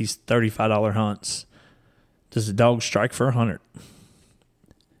in these $35 hunts does a dog strike for 100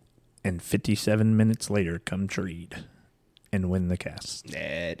 and 57 minutes later come treed and win the cast?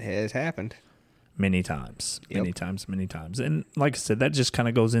 It has happened. Many times. Yep. Many times. And like I said, that just kind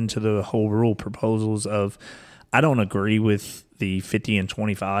of goes into the whole rule proposals of, I don't agree with the 50 and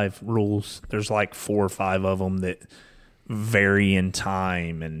 25 rules. There's like 4 or 5 of them that vary in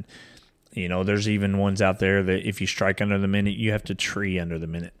time. And, there's even ones out there that if you strike under the minute, you have to tree under the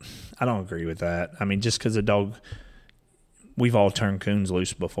minute. I don't agree with that. I mean, just because a dog, we've all turned coons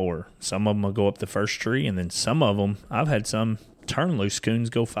loose before. Some of them will go up the first tree, and then some of them, I've had some turn loose coons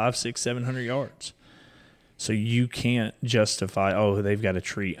go 500, 600, 700 yards. So you can't justify, they've got a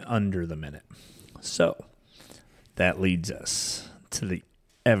tree under the minute. So that leads us to the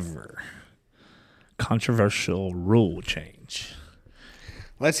ever controversial rule change.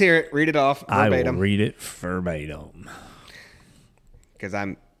 Let's hear it. Read it off verbatim. I will read it verbatim. Because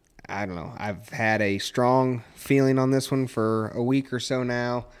I don't know. I've had a strong feeling on this one for a week or so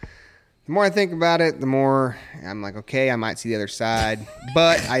now. The more I think about it, the more I'm like, okay, I might see the other side.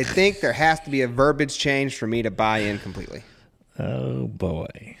 But I think there has to be a verbiage change for me to buy in completely. Oh,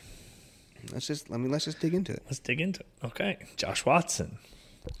 boy. Let's just dig into it. Let's dig into it. Okay. Josh Watson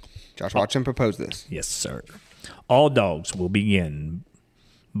proposed this. Yes, sir. All dogs will begin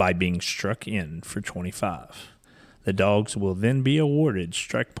by being struck in for 25. The dogs will then be awarded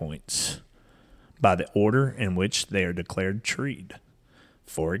strike points by the order in which they are declared treed.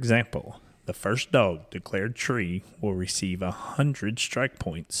 For example, the first dog declared tree will receive 100 strike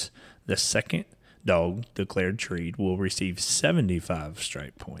points. The second dog declared treed will receive 75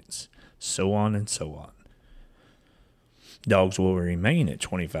 strike points, so on and so on. Dogs will remain at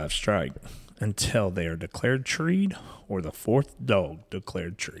 25 strike until they are declared treed or the fourth dog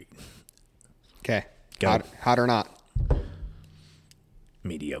declared treed. Okay. Go. Hot or not?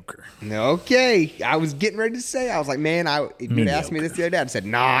 Mediocre. Okay. I was getting ready to say, I was like, man, if you'd asked me this the other day, I'd said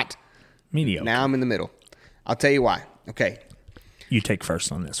not. Mediocre. Now I'm in the middle. I'll tell you why. Okay. You take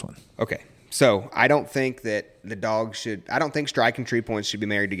first on this one. Okay. So I don't think that I don't think strike and tree points should be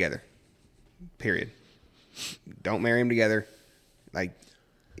married together. Period. Don't marry them together. Like,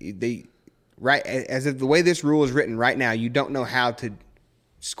 right, as of the way this rule is written right now, you don't know how to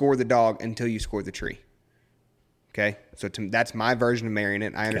score the dog until you score the tree. Okay? So that's my version of marrying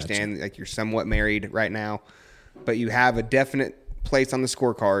it. I understand like you're somewhat married right now, but you have a definite place on the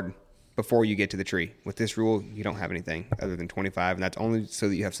scorecard before you get to the tree. With this rule, you don't have anything other than 25, and that's only so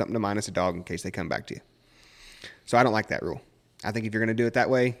that you have something to minus a dog in case they come back to you. So I don't like that rule. I think if you're going to do it that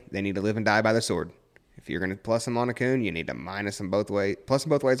way, they need to live and die by the sword. If you're going to plus them on a coon, you need to minus them both ways. Plus them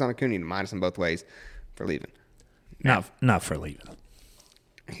both ways on a coon, you need to minus them both ways for leaving. Not for leaving.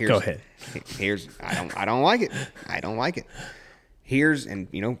 Go ahead. I don't like it. I don't like it.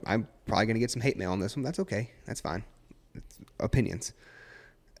 I'm probably going to get some hate mail on this one. That's okay. That's fine. It's opinions.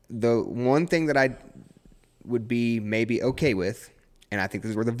 The one thing that I would be maybe okay with, and I think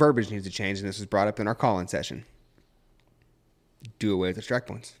this is where the verbiage needs to change, and this was brought up in our call-in session, do away with the strike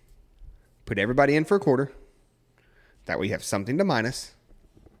points. Put everybody in for a quarter. That way you have something to minus.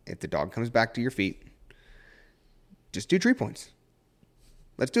 If the dog comes back to your feet, just do tree points.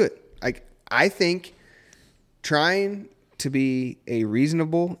 Let's do it. I think trying to be a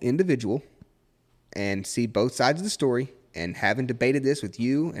reasonable individual and see both sides of the story and having debated this with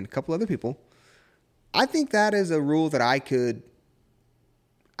you and a couple other people, I think that is a rule that I could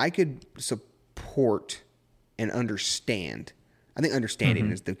support and understand. I think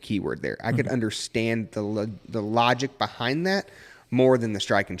understanding is the key word there. I could understand the logic behind that more than the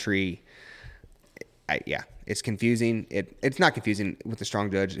strike and tree. it's confusing. It's not confusing with a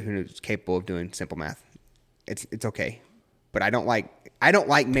strong judge who's capable of doing simple math. It's okay, but I don't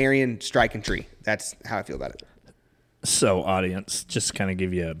like marrying strike and tree. That's how I feel about it. So, audience, just to kind of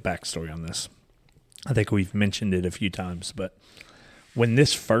give you a backstory on this. I think we've mentioned it a few times, but when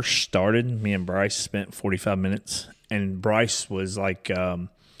this first started, me and Bryce spent 45 minutes, and Bryce was like,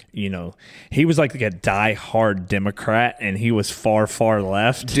 he was like a die-hard Democrat, and he was far, far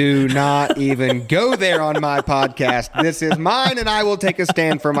left. Do not even go there on my podcast. This is mine, and I will take a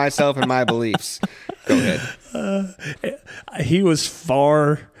stand for myself and my beliefs. Go ahead. He was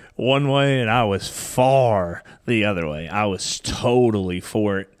far one way, and I was far the other way. I was totally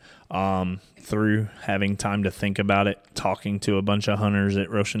for it. Through having time to think about it, talking to a bunch of hunters at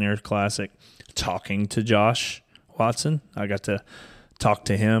Rochenier Classic, talking to Josh Watson. I got to talk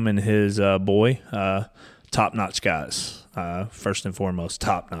to him and his boy. Top-notch guys. First and foremost,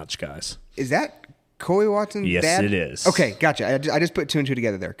 top-notch guys. Is that Coy Watson's yes, dad? It is. Okay, gotcha. I just put two and two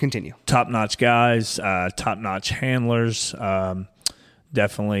together there. Continue. Top-notch guys, top-notch handlers.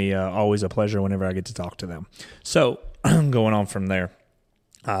 Definitely always a pleasure whenever I get to talk to them. So going on from there,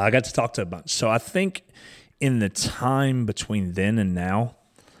 I got to talk to a bunch. So I think in the time between then and now,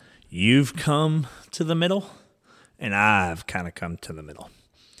 you've come to the middle, and I've kind of come to the middle.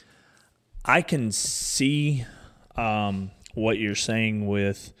 I can see what you're saying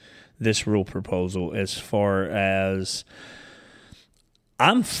with this rule proposal as far as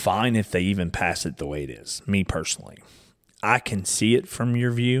I'm fine if they even pass it the way it is, me personally. I can see it from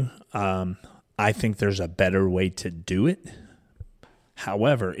your view. I think there's a better way to do it.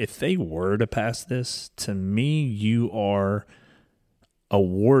 However, if they were to pass this, to me, you are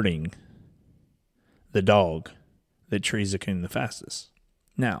awarding the dog that trees a coon the fastest.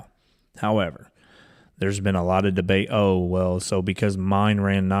 Now, however, there's been a lot of debate. Oh, well, so because mine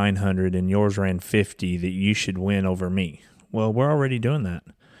ran 900 and yours ran 50, that you should win over me. Well, we're already doing that.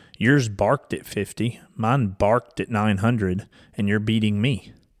 Yours barked at 50, mine barked at 900, and you're beating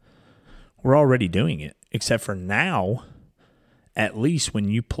me. We're already doing it, except for now. At least when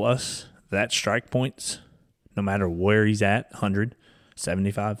you plus that strike points, no matter where he's at, 100,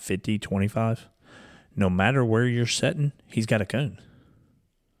 75, 50, 25, no matter where you're setting, he's got a coon.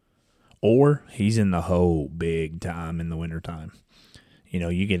 Or he's in the hole big time in the wintertime.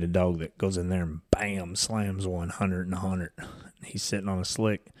 You get a dog that goes in there and bam, slams 100 and 100. He's sitting on a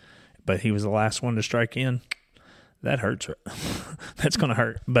slick, but he was the last one to strike in. That hurts. That's going to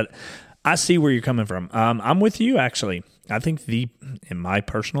hurt. But I see where you're coming from. I'm with you, actually. I think in my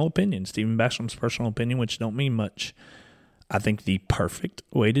personal opinion, Stephen Basham's personal opinion, which don't mean much, I think the perfect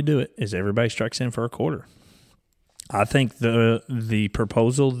way to do it is everybody strikes in for a quarter. I think the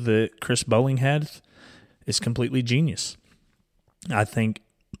proposal that Chris Bowling had is completely genius. I think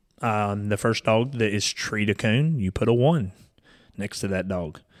the first dog that is treat a coon, you put a 1 next to that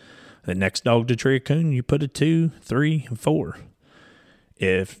dog. The next dog to tree a coon, you put a 2, 3, and 4.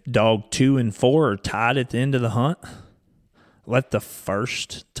 If dog 2 and 4 are tied at the end of the hunt, let the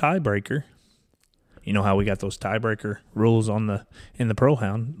first tiebreaker, you know how we got those tiebreaker rules in the Pro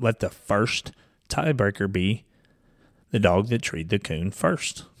Hound, let the first tiebreaker be the dog that treed the coon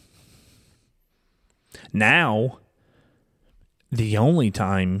first. Now, the only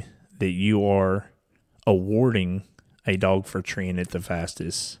time that you are awarding a dog for treeing it the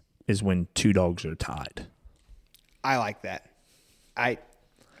fastest is when 2 dogs are tied. I like that.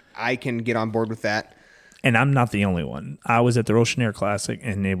 I can get on board with that. And I'm not the only one. I was at the Rochenier Classic,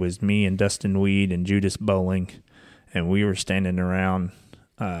 and it was me and Dustin Weed and Judas Bowling, and we were standing around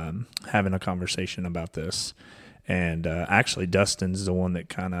having a conversation about this. And actually, Dustin's the one that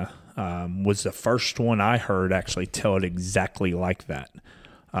kind of was the first one I heard actually tell it exactly like that.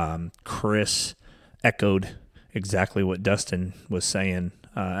 Chris echoed exactly what Dustin was saying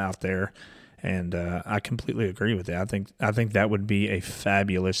out there. And I completely agree with that. I think that would be a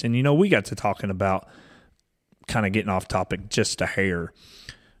fabulous. And we got to talking about kind of getting off topic just a hair.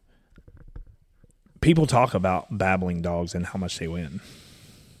 People talk about babbling dogs and how much they win.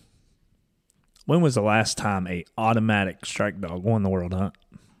 When was the last time a automatic strike dog won the world hunt?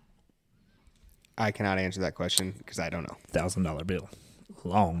 I cannot answer that question because I don't know. $1,000 bill,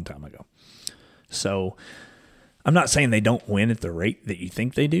 long time ago. So I'm not saying they don't win at the rate that you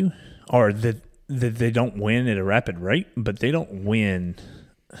think they do, or that they don't win at a rapid rate, but they don't win.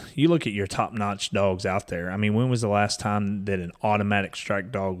 You look at your top-notch dogs out there. I mean, when was the last time that an automatic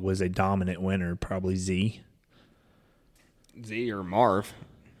strike dog was a dominant winner? Probably Z or Marv.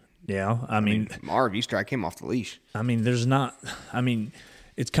 Yeah, I mean Marv, you strike him off the leash. I mean, there's not. I mean,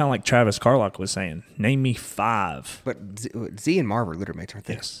 it's kind of like Travis Carlock was saying. Name me 5. But Z and Marv are litter mates, aren't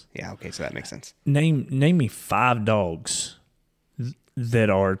they? Yes. Yeah. Okay, so that makes sense. Name me 5 dogs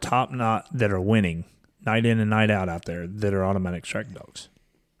that are that are winning night in and night out there that are automatic strike dogs.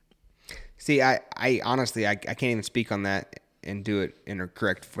 See, I honestly I can't even speak on that and do it in a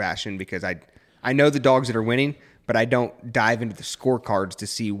correct fashion because I know the dogs that are winning, but I don't dive into the scorecards to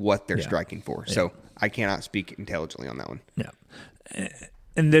see what they're striking for. Yeah. So I cannot speak intelligently on that one. Yeah.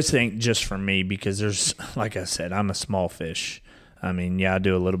 And this ain't just for me because there's, like I said, I'm a small fish. I mean, yeah, I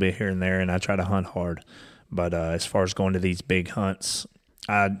do a little bit here and there, and I try to hunt hard. But as far as going to these big hunts,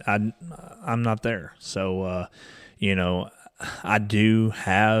 I'm not there. So, I do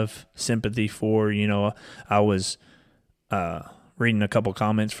have sympathy for, I was reading a couple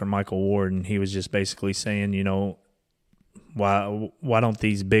comments from Michael Ward, and he was just basically saying, why don't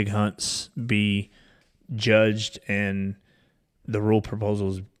these big hunts be judged and the rule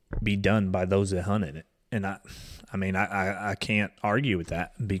proposals be done by those that hunted it? And I can't argue with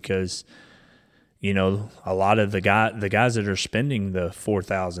that because, a lot of the guys that are spending the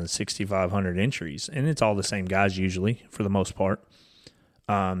 4,000, 6,500 entries, and it's all the same guys usually for the most part,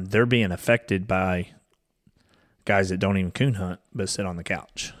 they're being affected by guys that don't even coon hunt but sit on the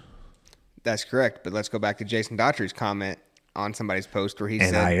couch. That's correct. But let's go back to Jason Daughtry's comment on somebody's post where he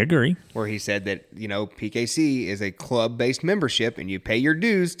said, I agree, where he said that, PKC is a club-based membership and you pay your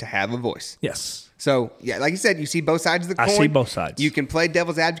dues to have a voice. Yes. So, yeah, like you said, you see both sides of the coin. I see both sides. You can play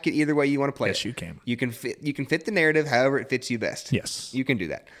devil's advocate either way you want to play it. Yes, you can. You can fit the narrative however it fits you best. Yes. You can do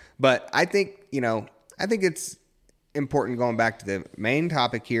that. But I think, it's important going back to the main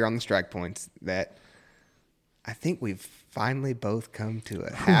topic here on the strike points that I think we've finally both come to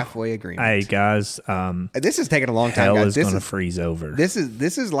a halfway agreement. Hey guys, this is taking a long time. Hell guys. is going to freeze over. This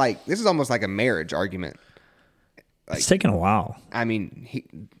is almost like a marriage argument. It's taking a while. I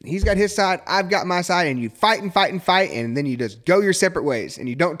mean, he's got his side, I've got my side, and you fight, and then you just go your separate ways, and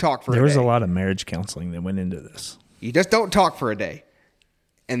you don't talk for a day. There was a lot of marriage counseling that went into this. You just don't talk for a day.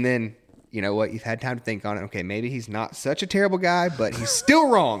 And then, you know what? You've had time to think on it. Okay, maybe he's not such a terrible guy, but he's still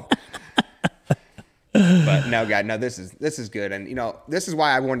wrong. But no, God, no, this is good. And, this is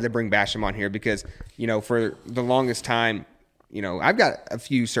why I wanted to bring Basham on here because, for the longest time, I've got a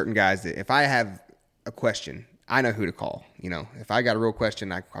few certain guys that if I have a question, I know who to call. If I got a real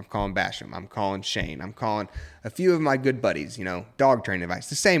question, I'm calling Basham. I'm calling Shane. I'm calling a few of my good buddies, dog training advice,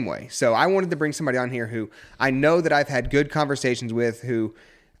 the same way. So I wanted to bring somebody on here who I know that I've had good conversations with, who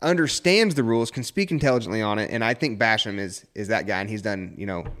understands the rules, can speak intelligently on it. And I think Basham is that guy. And he's done,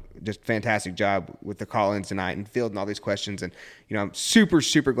 just fantastic job with the call-ins tonight and fielding all these questions. And, I'm super,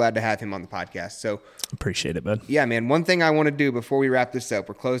 super glad to have him on the podcast. So appreciate it, bud. Yeah, man. One thing I want to do before we wrap this up,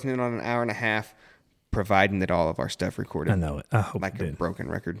 we're closing in on an hour and a half, providing that all of our stuff recorded. I know it. I hope like it a did. Broken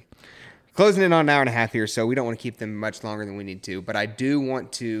record. Closing in on an hour and a half here, so we don't want to keep them much longer than we need to. But I do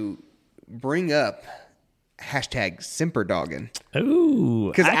want to bring up hashtag Semper Doggin. Ooh,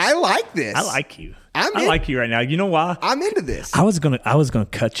 because I like this. I like you. I like you right now. You know why? I'm into this. I was gonna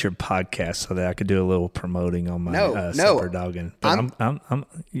cut your podcast so that I could do a little promoting on my Semper Doggin. But I'm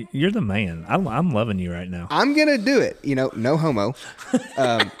you're the man. I'm loving you right now. I'm gonna do it. No homo.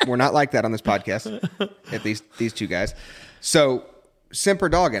 We're not like that on this podcast. At least these two guys. So Semper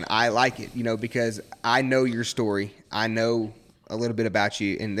Doggin, I like it. Because I know your story. I know a little bit about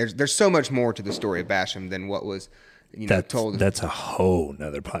you, and there's so much more to the story of Basham than what was told. That's a whole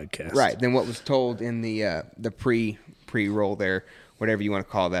nother podcast, right? Than what was told in the pre-roll there, whatever you want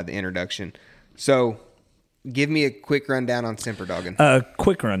to call that, the introduction. So, give me a quick rundown on Semper Doggin.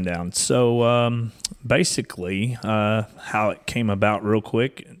 Quick rundown. So, basically, how it came about, real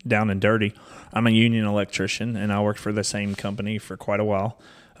quick, down and dirty. I'm a union electrician, and I worked for the same company for quite a while.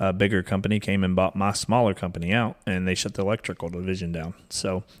 A bigger company came and bought my smaller company out, and they shut the electrical division down.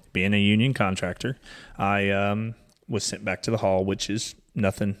 So, being a union contractor, I was sent back to the hall, which is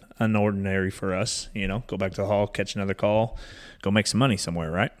nothing unordinary for us. Go back to the hall, catch another call, go make some money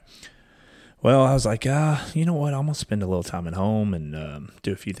somewhere, right? Well, I was like, you know what? I'm going to spend a little time at home and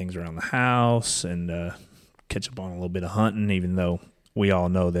do a few things around the house and catch up on a little bit of hunting, even though we all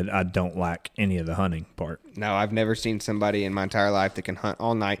know that I don't lack any of the hunting part. No, I've never seen somebody in my entire life that can hunt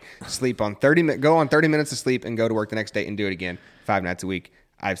all night, sleep on 30 minutes of sleep, and go to work the next day and do it again 5 nights a week.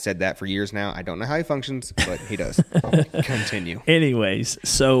 I've said that for years now. I don't know how he functions, but he does. Continue. Anyways,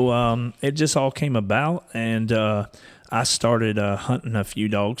 so it just all came about, and I started hunting a few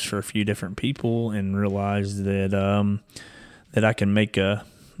dogs for a few different people and realized that that I can make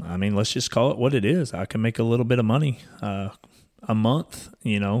let's just call it what it is. I can make a little bit of money a month,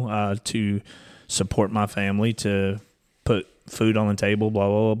 to support my family, to put food on the table, blah,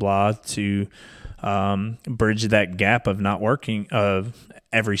 blah, blah, blah, to bridge that gap of not working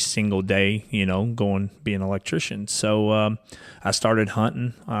every single day, being an electrician. So I started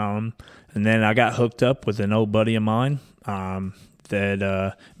hunting, and then I got hooked up with an old buddy of mine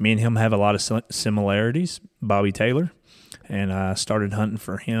that me and him have a lot of similarities, Bobby Taylor, and I started hunting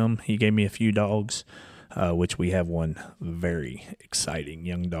for him. He gave me a few dogs, which we have one very exciting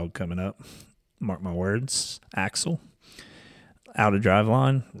young dog coming up. Mark my words, Axel, out of drive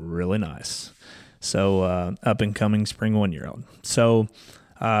line, really nice. So up and coming spring 1-year-old. So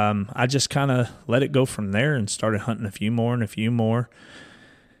I just kind of let it go from there and started hunting a few more.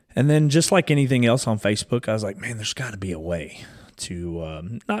 And then just like anything else on Facebook, I was like, man, there's got to be a way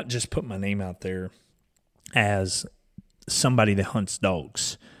to not just put my name out there as somebody that hunts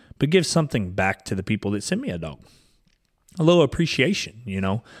dogs, but give something back to the people that send me a dog. A little appreciation,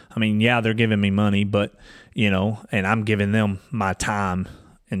 I mean, yeah, they're giving me money, but, and I'm giving them my time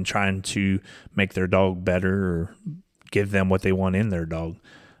and trying to make their dog better or give them what they want in their dog.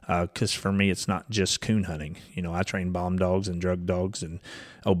 Because for me, it's not just coon hunting. I train bomb dogs and drug dogs and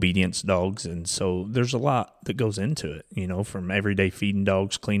obedience dogs. And so there's a lot that goes into it, from everyday feeding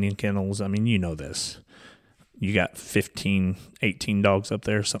dogs, cleaning kennels. I mean, this. You got 15, 18 dogs up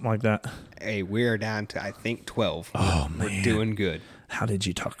there, something like that? Hey, we're down to, I think, 12. Oh, man. We're doing good. How did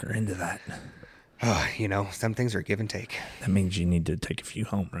you talk her into that? Oh, some things are give and take. That means you need to take a few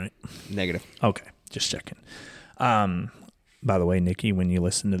home, right? Negative. Okay, just checking. By the way, Nikki, when you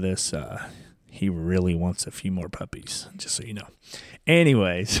listen to this, he really wants a few more puppies, just so you know.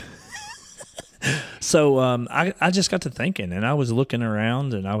 Anyways, so I just got to thinking, and I was looking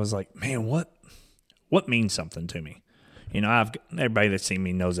around, and I was like, man, what means something to me? Everybody that's seen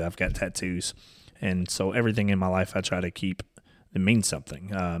me knows that I've got tattoos, and so everything in my life I try to keep that means something,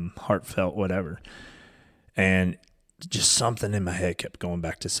 heartfelt, whatever. And just something in my head kept going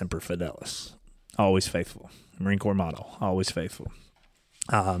back to Semper Fidelis, always faithful. Marine Corps motto, always faithful.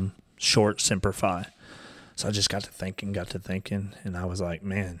 Short, Semper Fi. So I just got to thinking, and I was like,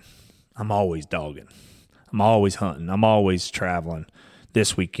 man, I'm always dogging. I'm always hunting. I'm always traveling.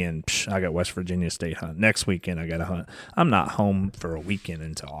 This weekend, I got West Virginia State hunt. Next weekend, I got to hunt. I'm not home for a weekend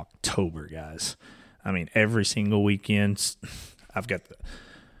until October, guys. I mean, every single weekend, I've got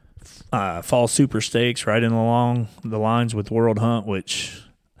the fall super stakes right in along the lines with World Hunt, which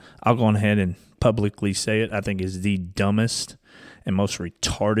I'll go ahead and publicly say it. I think is the dumbest and most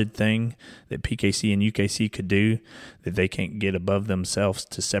retarded thing that PKC and UKC could do, that they can't get above themselves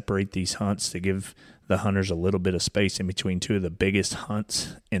to separate these hunts, to give the hunters a little bit of space in between two of the biggest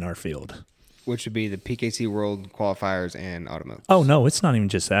hunts in our field. Which would be the PKC World Qualifiers and Automotives. Oh, no, it's not even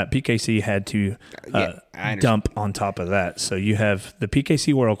just that. PKC had to dump on top of that. So you have the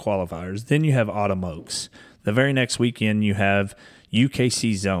PKC World Qualifiers, then you have Automotives. The very next weekend, you have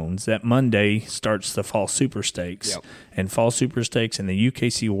UKC Zones. That Monday starts the Fall Super Stakes. Yep. And Fall Super Stakes and the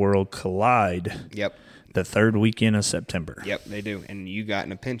UKC World collide the third weekend of September. Yep, they do. And you got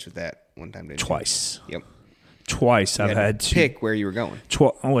in a pinch with that one time, didn't Twice. you? Yep. Twice I've had to pick where you were going.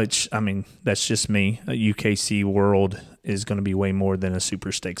 Which, I mean, that's just me. A UKC World is going to be way more than a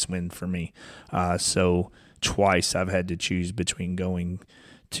Super Stakes win for me. So twice I've had to choose between going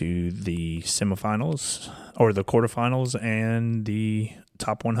to the semifinals or the quarterfinals and the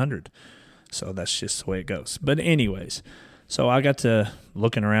top 100. So that's just the way it goes. But anyways, so I got to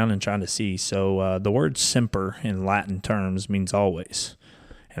looking around and trying to see. So the word semper in Latin terms means always.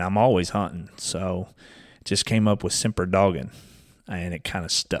 And I'm always hunting. So just came up with Semper Doggin, and it kind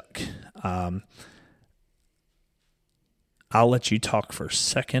of stuck. I'll let you talk for a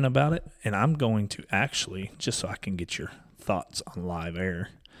second about it, and I'm going to actually, just so I can get your thoughts on live air,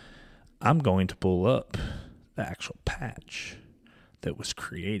 I'm going to pull up the actual patch that was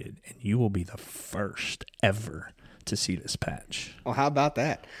created, and you will be the first ever to see this patch. Well, how about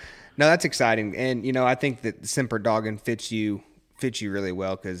that? No, that's exciting. And, I think that Semper Doggin fits you really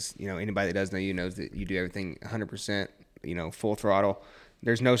well because, anybody that does know you knows that you do everything 100%, full throttle.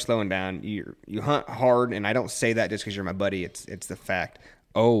 There's no slowing down. You hunt hard, and I don't say that just because you're my buddy. It's the fact.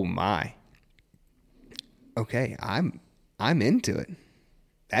 Oh, my. Okay, I'm into it.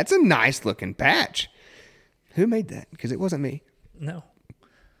 That's a nice-looking patch. Who made that? Because it wasn't me. No.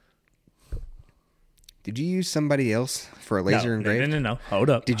 Did you use somebody else for a laser engraved? No. Hold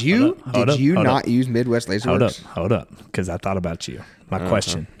up. Did you not use Midwest Laser Works? Hold up. Because I thought about you. My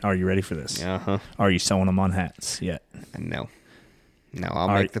question. Are you ready for this? Are you sewing them on hats yet? No. No, I'll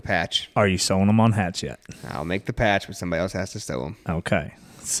make the patch. Are you sewing them on hats yet? I'll make the patch, but somebody else has to sew them. Okay.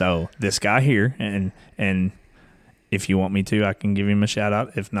 So this guy here, and if you want me to, I can give him a shout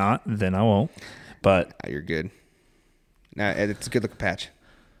out. If not, then I won't. But you're good. No, it's a good looking patch.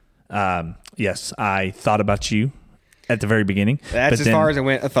 Yes, I thought about you at the very beginning. That's as far as I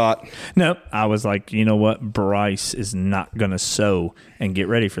went. I thought. No, I was like, you know what? Bryce is not going to sew, and get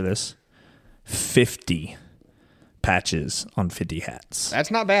ready for this, 50 patches on 50 hats.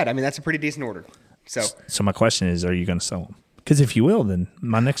 That's not bad. I mean, that's a pretty decent order. So my question is, are you going to sell them? Because if you will, then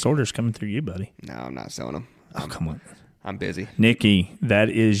my next order is coming through you, buddy. No, I'm not selling them. Oh, come on. I'm busy. Nikki, that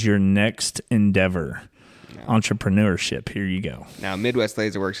is your next endeavor. No. Entrepreneurship. Here you go. Now, Midwest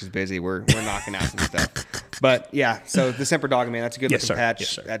Laser Works is busy. We're knocking out some stuff. But, yeah, so the Semper Doggin, man, that's a good looking patch. Yes,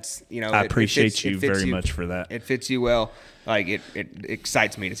 sir. That's, I appreciate you very much for that. It fits you well. Like, it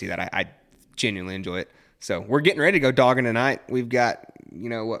excites me to see that. I genuinely enjoy it. So we're getting ready to go dogging tonight. We've got,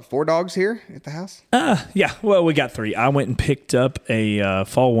 4 dogs here at the house? Yeah. Well, we got 3. I went and picked up a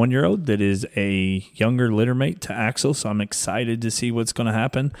fall 1-year-old that is a younger litter mate to Axel, so I'm excited to see what's going to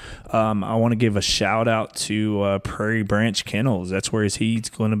happen. I want to give a shout out to Prairie Branch Kennels. That's where he's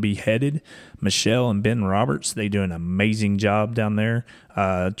going to be headed. Michelle and Ben Roberts, they do an amazing job down there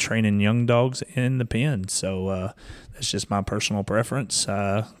training young dogs in the pen. So that's just my personal preference.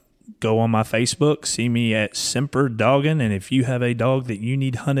 Go on my Facebook, see me at Semper Doggin, and if you have a dog that you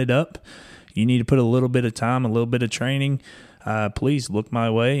need hunted up, you need to put a little bit of time, a little bit of training, please look my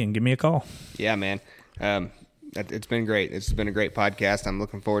way and give me a call. Yeah, man. It's been great. It's been a great podcast. I'm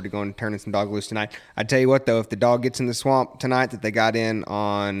looking forward to going and turning some dog loose tonight. I tell you what, though, if the dog gets in the swamp tonight that they got in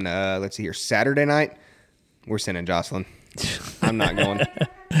on, Saturday night, we're sending Jocelyn. I'm not going.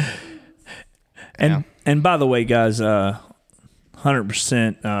 And by the way, guys,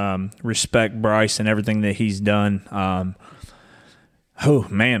 100% respect Bryce and everything that he's done. Oh,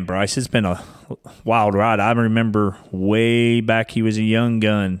 man, Bryce, it's been a wild ride. I remember way back he was a young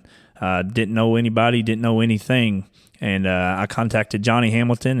gun, didn't know anybody, didn't know anything. And I contacted Johnny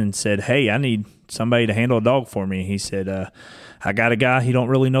Hamilton and said, hey, I need somebody to handle a dog for me. He said, I got a guy. He don't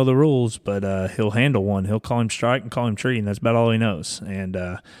really know the rules, but he'll handle one. He'll call him strike and call him tree, and that's about all he knows. And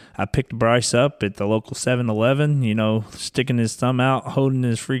I picked Bryce up at the local 7-Eleven, sticking his thumb out, holding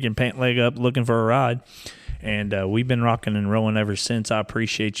his freaking pant leg up, looking for a ride. And we've been rocking and rolling ever since. I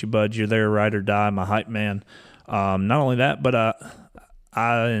appreciate you, bud. You're there, ride or die, my hype man. Not only that, but I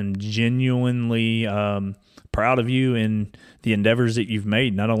am genuinely proud of you and the endeavors that you've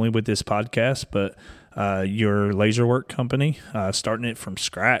made, not only with this podcast, but your laser work company, starting it from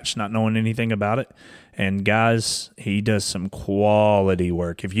scratch, not knowing anything about it. And guys, he does some quality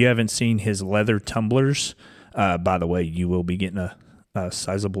work. If you haven't seen his leather tumblers, by the way, you will be getting a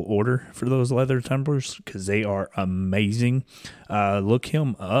sizable order for those leather tumblers because they are amazing. Look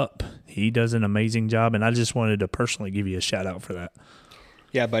him up. He does an amazing job, and I just wanted to personally give you a shout out for that.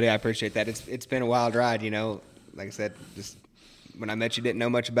 Yeah, buddy, I appreciate that. It's been a wild ride, Like I said, just when I met you, didn't know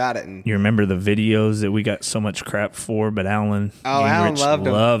much about it. And you remember the videos that we got so much crap for, but Alan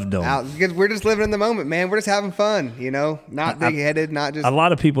loved them. Because we're just living in the moment, man. We're just having fun, not big-headed, not just... A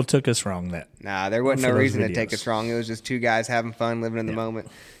lot of people took us wrong there wasn't no reason to take us wrong. It was just 2 guys having fun, living in the moment,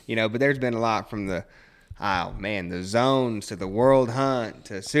 but there's been a lot from the zones to the World Hunt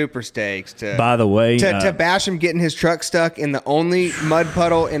to Super Stakes to... By the way... To Basham getting his truck stuck in the only mud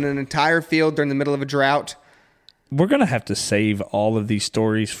puddle in an entire field during the middle of a drought. We're going to have to save all of these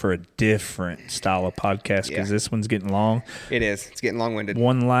stories for a different style of podcast because this one's getting long. It is. It's getting long-winded.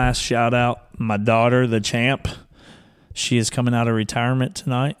 One last shout out. My daughter, the champ, she is coming out of retirement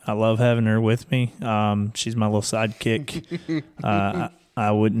tonight. I love having her with me. She's my little sidekick.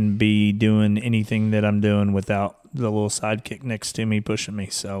 I wouldn't be doing anything that I'm doing without the little sidekick next to me pushing me.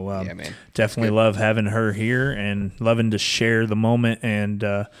 So definitely love having her here and loving to share the moment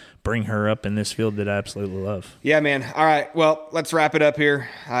and bring her up in this field that I absolutely love. Yeah, man. All right. Well, let's wrap it up here.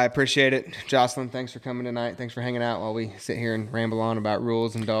 I appreciate it. Jocelyn, thanks for coming tonight. Thanks for hanging out while we sit here and ramble on about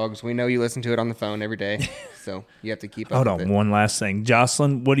rules and dogs. We know you listen to it on the phone every day, so you have to keep up with it. Hold on. One last thing.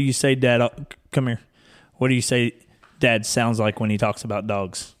 Jocelyn, what do you say, Dad? Come here. What do you say Dad sounds like when he talks about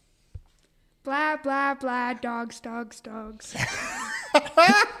dogs? Blah, blah, blah, dogs, dogs, dogs.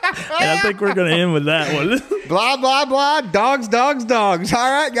 I think we're going to end with that one. Blah, blah, blah, dogs, dogs, dogs.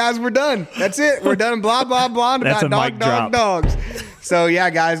 All right, guys, we're done. That's it. We're done blah, blah, blah about dogs. So, yeah,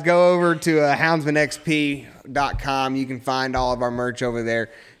 guys, go over to houndsmanxp.com. You can find all of our merch over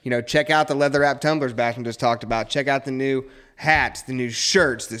there. Check out the leather wrap tumblers Basham just talked about. Check out the new hats, the new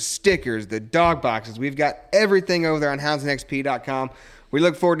shirts, the stickers, the dog boxes. We've got everything over there on houndsmanxp.com. We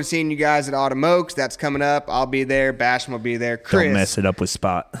look forward to seeing you guys at Autumn Oaks. That's coming up. I'll be there. Basham will be there. Chris. Don't mess it up with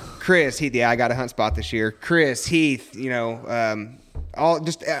Spot. Chris Heath. Yeah, I got a hunt spot this year. Chris Heath, all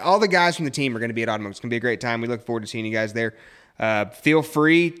the guys from the team are going to be at Autumn Oaks. It's going to be a great time. We look forward to seeing you guys there. Feel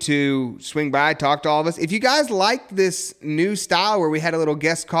free to swing by, talk to all of us. If you guys like this new style where we had a little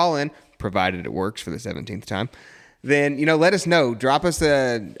guest call in, provided it works for the 17th time, then, let us know. Drop us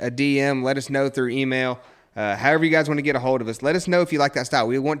a DM. Let us know through email. However you guys want to get a hold of us. Let us know if you like that style.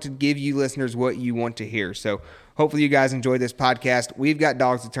 We want to give you listeners what you want to hear. So hopefully you guys enjoyed this podcast. We've got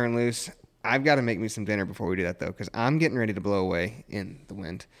dogs to turn loose. I've got to make me some dinner before we do that, though, because I'm getting ready to blow away in the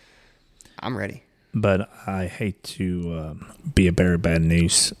wind. I'm ready. But I hate to be a bearer of bad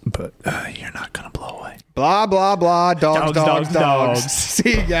news, but you're not going to blow away. Blah, blah, blah. Dogs. Dogs.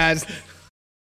 See you guys.